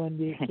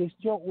demander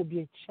question ou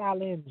bien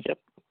challenge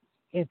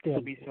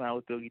soumission à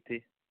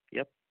autorité.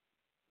 Yep.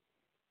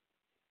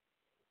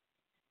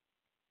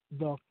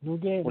 Donc, nous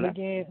avons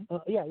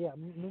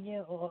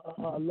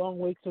a long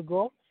way to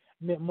go,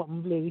 mais je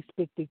voulais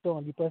respecter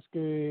ton dit presque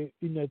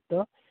une heure de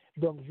temps.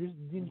 Donc, juste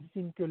dire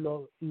signe que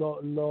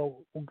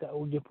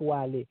on pour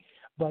aller.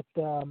 But,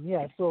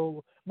 yeah,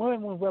 so, moi, je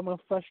suis vraiment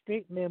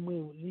frustré, mais je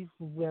suis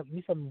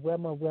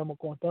vraiment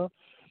content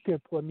que,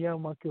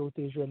 premièrement, que vous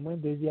êtes jeune, moi,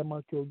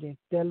 deuxièmement, que vous avez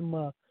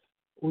tellement,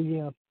 vous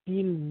avez un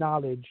pile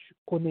knowledge,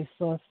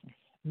 connaissance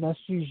dans le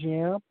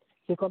sujet.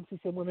 C'est comme si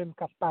c'est moi-même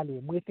qui parle.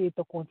 Moi,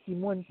 j'étais comme si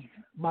moi,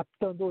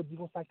 m'attendais,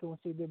 disons ça, qu'on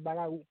sait de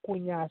bagarre, ou qu'on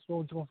y a,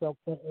 disons ça,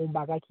 on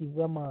bagarre qui est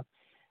vraiment,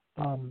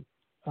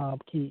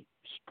 qui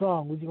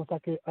strong, ou disons ça,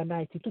 qu'en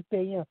Haïti, tout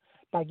payant,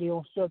 pas qu'il y ait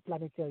un seul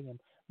planétarium.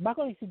 Je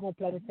connais ici un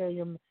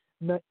planétarium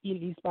dans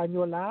l'île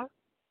espagnole là,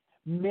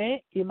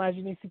 mais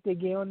imaginez si tu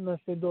gagné dans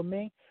ce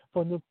domaine,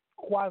 pour nous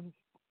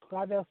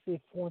traverser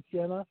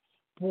frontières là,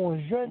 pour un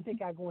jeune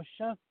qui a une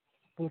chance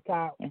pour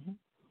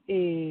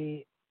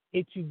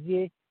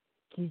étudier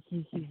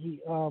the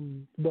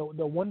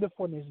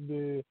wonderfulness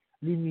de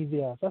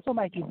l'univers. Ça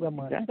c'est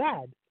vraiment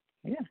sad.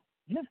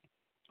 Yeah.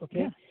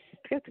 Okay.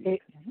 Yeah.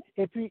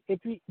 Et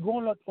puis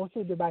on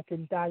sait de bac que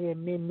nous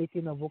même mettre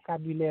dans le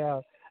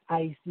vocabulaire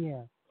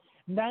haïtien.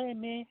 Nous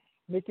même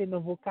mettre dans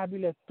le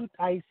vocabulaire tout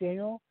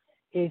haïtien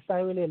et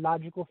ça les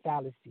logical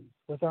fallacies.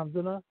 Vous savez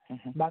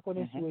bah on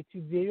est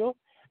étudier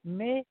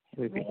mais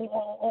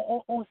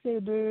on sait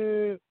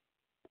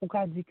on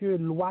peut dire que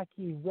loi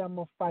qui est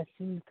vraiment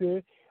facile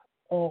que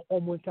on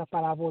ne peut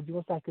pas l'avoir dit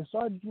ça que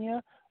ça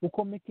bien ou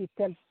commettez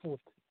telle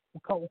faute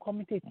ou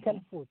commettez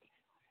telle faute.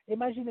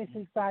 Imaginez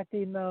si ça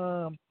était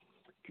dans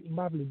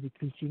mable de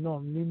culture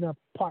non une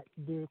part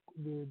de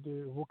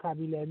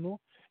vocabulaire nous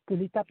que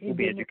l'étape aide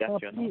nous en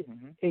pile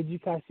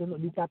éducation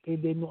l'étape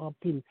aide nous en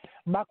pile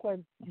ma quoi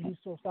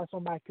ça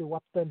sont ba que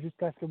waptan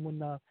jusqu'à ce que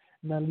mon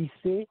dans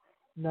lycée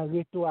dans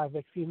réto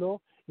avec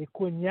philo et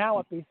konya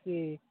on peut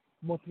essayer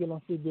montrer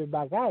lancer de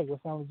bagages au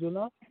sens de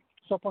là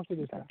soit penser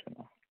de ça.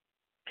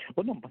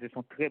 Oh non, parce que c'est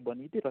une très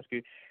bonne idée parce que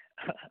il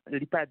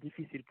n'est pas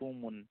difficile pour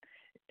moi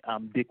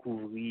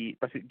découvrir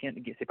parce que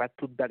c'est pas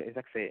tout c'est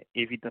ça que c'est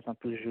évident sont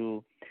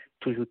toujours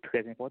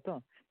très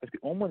important parce que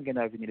au monde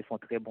gagne venir ils font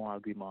très bons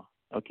arguments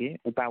OK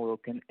ou pas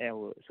aucun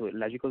erreur so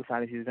logical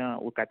fallacies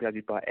ou qu'à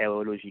traduire par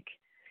erreur logique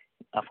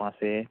en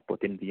français pour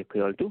te dire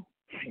créole tout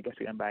parce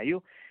que en bas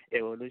yo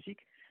erreur logique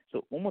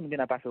so au monde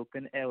gagne pas fait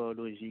aucune erreur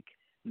logique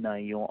dans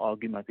un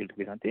argument qu'il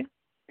présentait.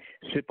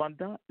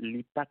 Cependant, il n'y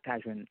a pas qu'à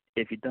une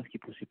évidence qui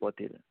peut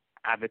supporter.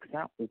 Avec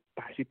ça, on n'est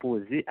pas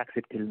supposé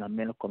accepter le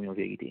nom comme une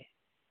vérité.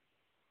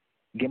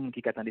 Il y a des gens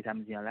qui attendent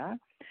samedi là,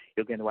 il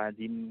y a des gens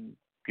qui disent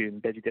que je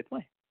perds du tête.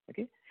 OK?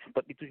 Mais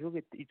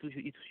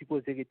il est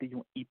supposé être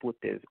une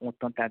hypothèse, une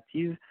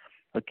tentative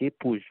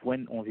pour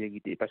joindre une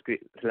vérité. Parce que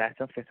la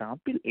science fait ça en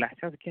pile. La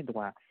science qui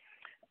doit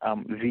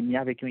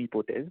venir avec une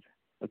hypothèse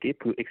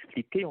pour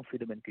expliquer un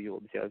phénomène que vous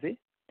observez.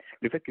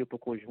 Le fait que vous ne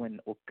pouvez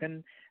joindre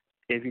aucune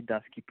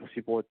évidence qui peut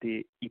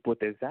supporter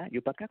l'hypothèse, il n'y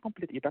a pas qu'à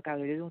compléter, il n'y a pas qu'à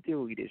réaliser une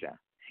théorie déjà.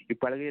 Il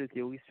peut réaliser une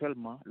théorie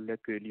seulement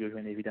lorsque il y a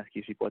une évidence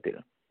qui supporte.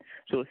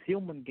 Donc, si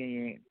on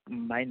gagne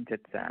un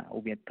mindset ça,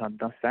 ou bien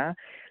tendance ça,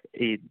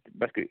 et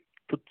parce que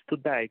tout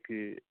ça est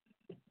que,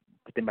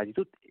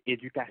 toute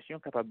éducation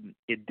capable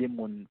d'aider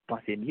mon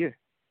penser mieux.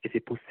 Et c'est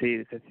pour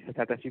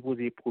ça t'a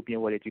supposé pour bien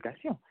voir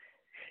l'éducation.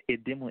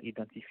 Aider mon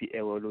identifier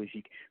erreur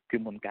logique que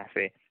mon a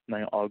fait dans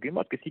un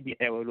argument parce que si bien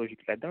erreur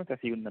logique là-dedans ça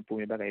c'est une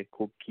première bagage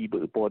qui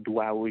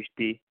doit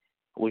rejeter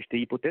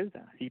hypothèse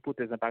si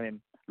hypothèse n'est pas même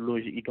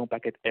logique il y a un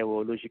paquet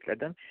erreur logique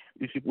là-dedans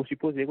il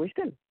suppose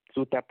rejeter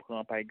si tu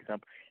apprends par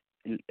exemple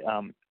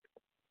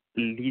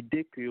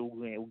l'idée que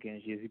ou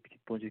Jésus petit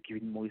bon Dieu qui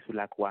vient mourir sur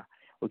la croix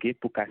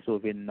pour qu'à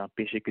sauver un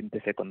péché que nous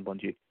fait contre bon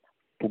Dieu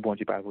pour bon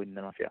Dieu pas venir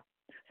dans l'enfer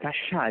ça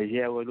change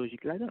erreur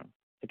logique là-dedans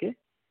OK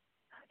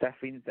ça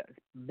fait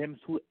même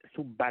sous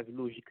base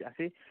logique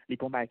assez les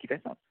combats qui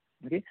fait sens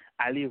OK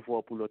allez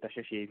voir pour l'autre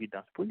chercher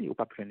évidence pour lui ou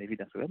pas prendre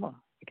évidence vraiment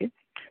OK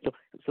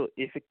So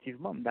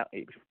effectivement, bon,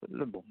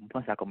 je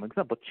pense ça comme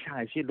exemple, pour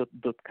changer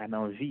d'autres cas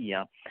dans la vie.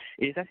 Hein.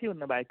 Et ça, c'est un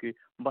travail que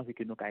je pense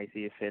que nous avons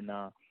essayé de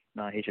faire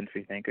dans Haitian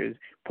FREE Thinkers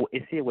pour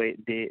essayer ouais,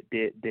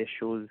 des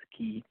choses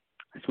qui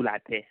sous la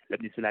terre,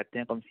 sous la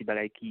terre comme si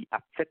bagaille qui a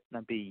fait dans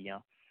le pays.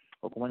 Hein.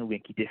 Ou comment nous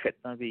qui était fait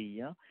dans le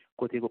pays, hein,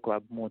 côté qu'on va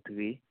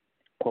montrer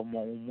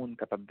comment un monde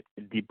capable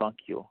de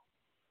débunker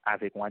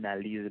avec une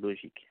analyse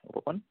logique. Vous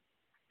comprenez?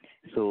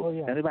 So,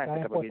 c'est un travail qui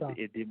est capable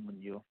d'aider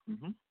les gens.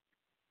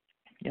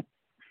 Yep.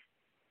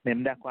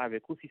 Même d'accord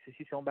avec vous, si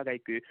c'est un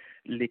bagage que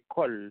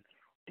l'école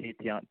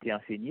t'a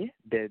enseigné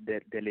dès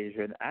les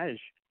jeunes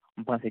âges,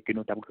 on pense que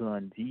nous avons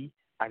grandi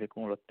avec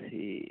une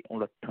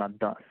autre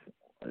tendance.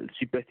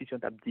 Superstition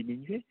a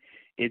diminué,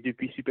 et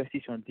depuis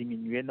superstition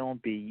diminué dans un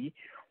pays,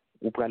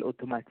 on peut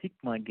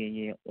automatiquement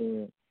gagner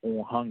un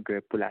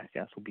hunger pour la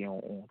science, ou bien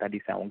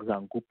un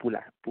grand goût pour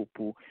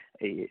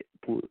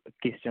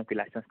question que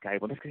la science qui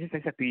répond. Parce que c'est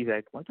ça qui arrive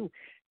avec moi tout.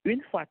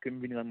 Une fois que je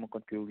me rends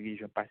compte que la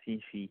religion pas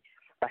signifie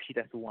pas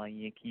chita sur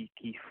rien qui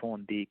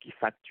fondé, qui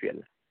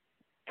factuel.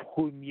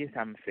 Premier,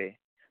 ça me fait,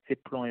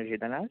 c'est plonger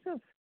dans la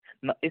science.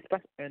 Non,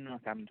 espace un an,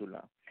 ça me dit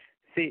là.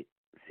 C'est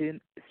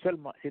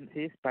seulement, c'est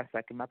espace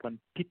ça qui m'apprend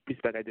petit plus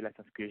de la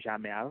science que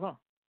jamais avant.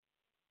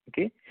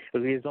 OK?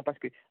 Raison parce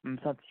que je me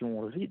sentis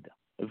vide.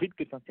 Vide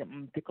que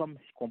c'est comme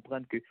si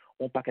comprendre que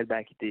on pas quel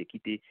bail qui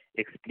t'est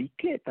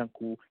expliqué tant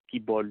qui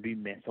bol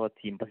lui-même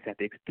sorti, parce que ça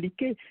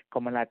t'expliqué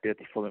comment la terre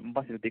est formée. Je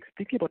pense que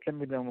t'expliqué, pour te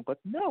mettre dans mon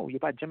côté. Non, il n'y a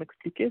pas jamais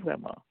expliqué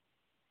vraiment.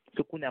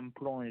 Ce qu'on a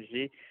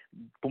plongé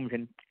pour me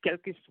donner quelle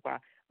que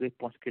soit la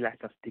réponse que la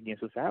science te gagne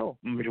sur ça.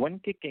 Je vois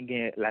quelqu'un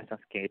gagne la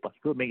science qui réponse,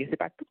 mais ce n'est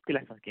pas tout que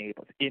la science qui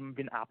réponse. Et je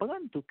viens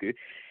apprendre tout que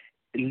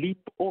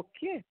l'IP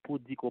OK pour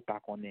dire qu'on pas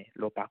connaît,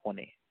 l'on pas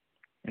connaît.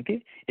 OK?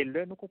 Et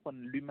là, nous comprenons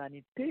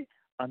l'humanité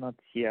en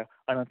entier,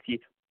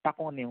 pas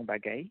connaît un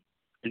bagaille,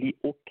 li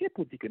OK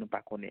pour dire que nous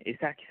pas connaît. Et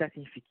ça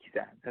signifie qui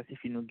ça? Ça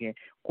signifie nous gain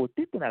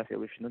côté pour nous faire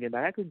recherche, nous gain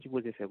bagaille que nous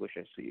poser faire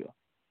recherche sur yo.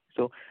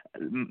 So,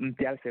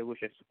 m'te al faire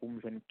recherche pour me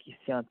joindre qui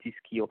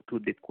scientiste qui autour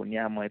de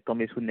konya, moi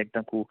tombé sur nek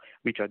tant que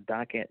Richard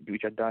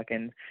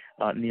Dawkins,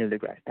 Neil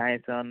deGrasse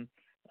Tyson,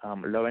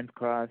 Lawrence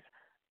Krauss,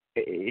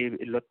 et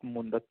l'autre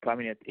monde, l'autre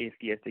prominent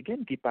atheists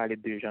again, qui parlait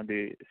de genre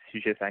de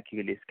sujets ça qui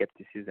est le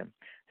scepticisme.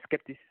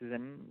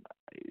 Scepticisme,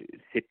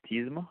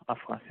 sceptisme en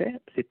français,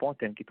 c'est pas un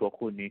terme qui est trop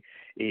connu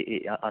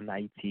et en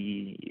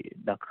Haïti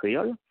dans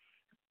Créole.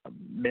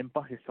 Même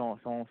pas c'est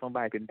son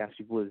bail que nous avons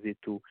supposé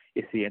tout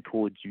essayer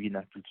d'introduire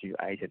dans la culture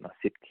haïtienne, dans le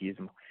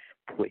sceptisme,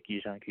 pour que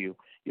les gens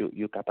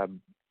soient capables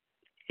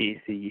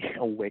d'essayer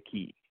ouais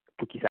qui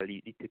pour qui ça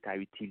était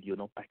utile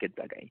non paquet de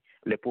bagaille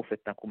les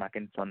prophètes tant que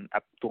Mackinson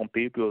a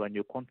trompé pour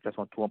rendre compte que ça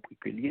sont tromperies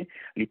que lié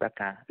il pas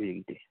qu'à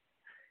vérité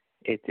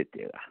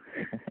etc.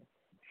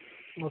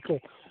 OK.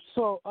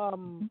 So,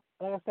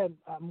 like I said,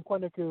 je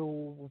connais que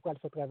vous pouvez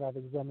faire travail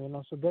avec les amis.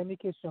 Donc, dernière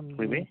question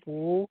Oui.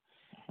 pour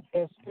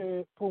est-ce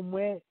que pour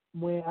moi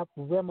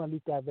vraiment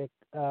lutter avec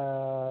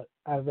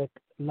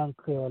langue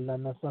créole dans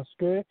le sens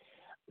que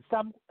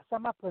ça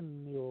m'apprend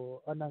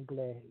en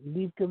anglais,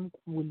 livre que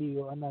je lis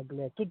en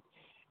anglais, tout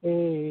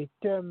et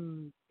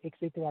termes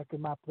etc. que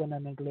m'apprend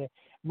en anglais,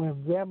 moi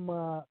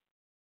vraiment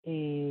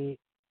et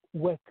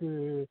ouais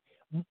que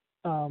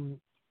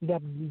il est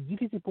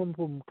difficile pour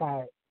me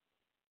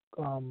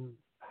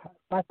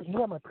pas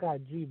vraiment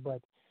traduit, mais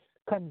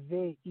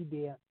convey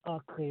idée en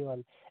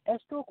créole.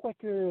 Est-ce que vous croyez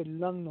que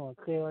langue non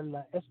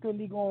créole, est-ce que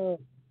ligon,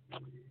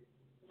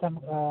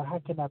 how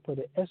can I put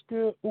it? Est-ce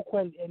que vous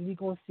croyez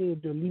ligon c'est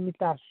de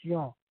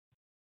limitation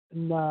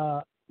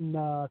dans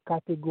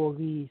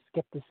catégorie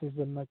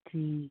scepticisme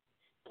qui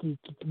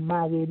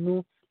marre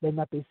nous, les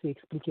n'a pas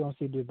expliquer on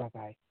ces deux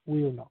bagailles,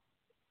 oui ou non?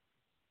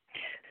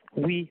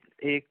 Oui,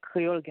 et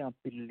créole a un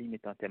peu de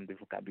limite en termes de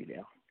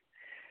vocabulaire.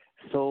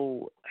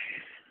 So,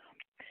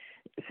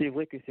 c'est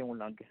vrai que c'est une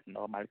langue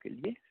normale que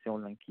liée, c'est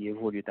une langue qui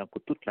évolue tant que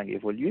toute langue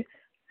évolue.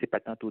 C'est pas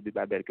tantôt de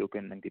Babel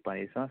qu'aucune langue n'est pas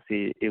naissance,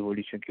 c'est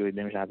évolution qui est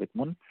même avec le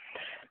monde.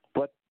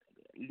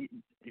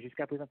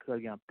 Jusqu'à présent,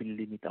 il y a un peu de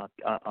limite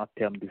en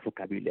termes de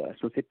vocabulaire.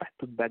 So, c'est pas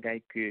toute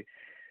bagaille que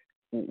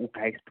ou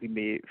qu'à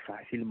exprimer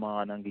facilement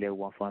en anglais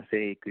ou en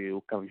français et que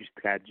ou qu'à juste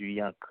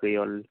traduire en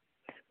créole.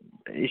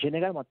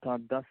 Généralement,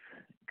 tendance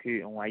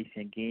que on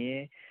haïtien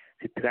gagne,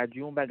 c'est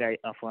traduire un bagage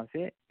en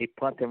français et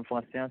prendre terme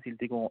français s'il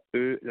dit qu'on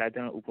E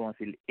là-dedans ou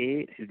prononcer le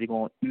E, s'il dit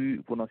qu'on U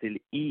ou prononcer le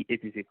I et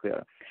puis c'est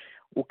créole.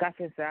 Ou qu'à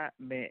faire ça,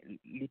 mais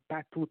il n'est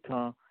pas tout le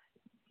temps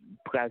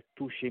pour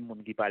toucher le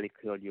monde qui parle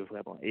créole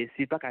vraiment. Et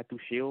si pas qu'à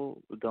toucher,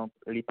 donc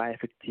il n'est pas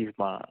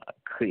effectivement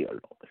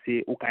créole.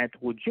 C'est ou qu'à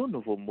introduire un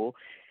nouveau mot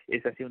et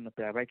ça c'est un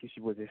travail qui est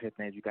supposé faire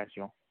dans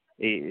l'éducation.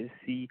 Et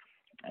si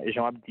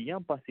Jean-Abdi,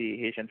 pense que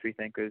Haitian FREE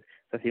Thinkers,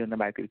 ça c'est un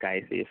travail que a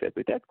essayé de faire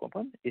peut-être,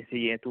 comprendre,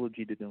 essayer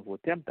d'introduire de nouveaux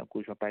termes, tant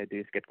que j'en parle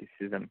de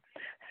scepticisme.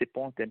 C'est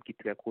pas un thème qui est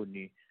très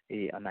connu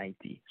en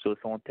Haïti. So,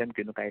 c'est un thème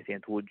que nous avons essayé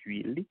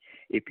d'introduire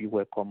et puis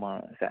ouais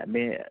comment ça.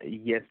 Mais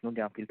yes, nous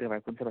avons fait le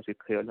travail comme ça parce que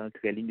créole est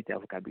très limité en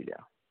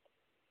vocabulaire.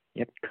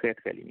 Il est très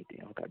très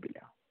limité en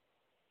vocabulaire.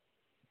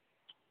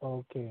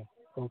 OK.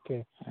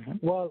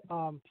 Well,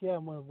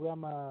 Pierre, moi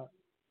vraiment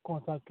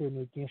content que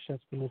nous avons chance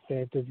pour nous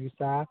faire interview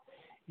ça.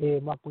 Et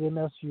je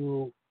remercie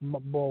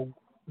bon,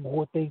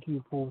 gros thank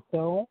you pour le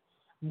temps.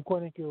 Je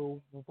connais que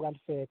vous pouvez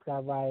faire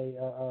travail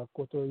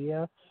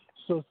couturier.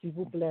 So, s'il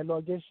vous plaît,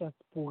 l'autre chance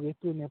pour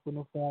retourner pour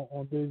nous faire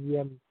un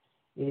deuxième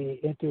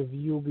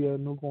interview, bien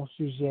nous avons un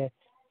sujet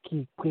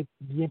qui est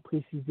bien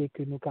précisé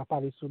que nous avons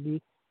parlé sur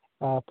lui.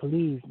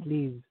 Please,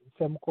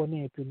 faites-moi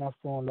connaître et puis nous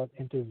faisons l'autre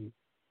interview.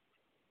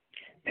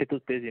 C'est tout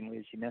plaisir, moi,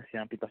 merci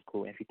un peu parce que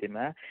vous invitez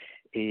moi.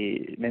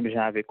 Et même j'ai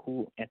avec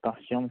vous,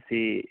 intention,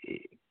 c'est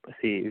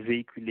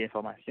véhiculer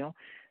l'information,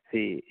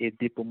 c'est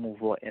aider pour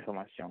mouvoir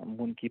l'information. Les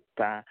gens qui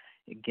pas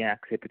gain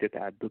accès peut-être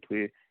à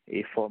d'autres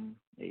formes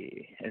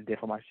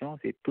d'information,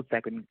 c'est tout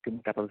ça que nous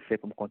sommes capables de faire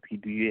pour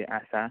contribuer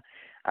à ça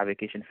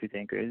avec Haitian FREE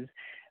Thinkers.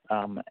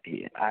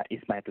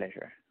 It's my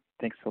pleasure.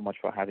 Thanks so much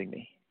for having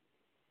me.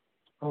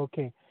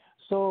 Okay.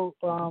 So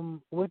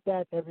with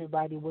that,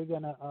 everybody, we're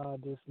gonna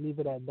just leave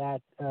it at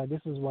that.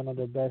 This is one of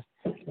the best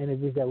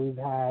interviews that we've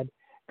had,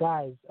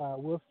 guys.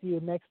 We'll see you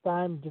next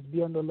time. Just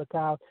be on the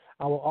lookout.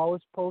 I will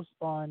always post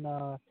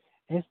on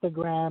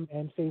Instagram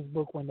and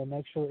Facebook when the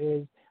next show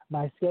is.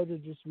 My schedule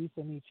just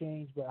recently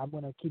changed, but I'm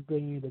gonna keep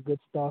bringing you the good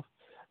stuff,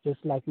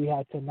 just like we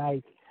had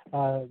tonight.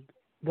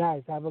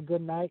 Guys, have a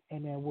good night,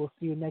 and then we'll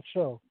see you next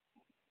show.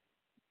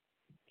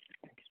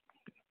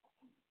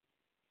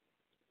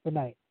 Good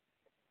night.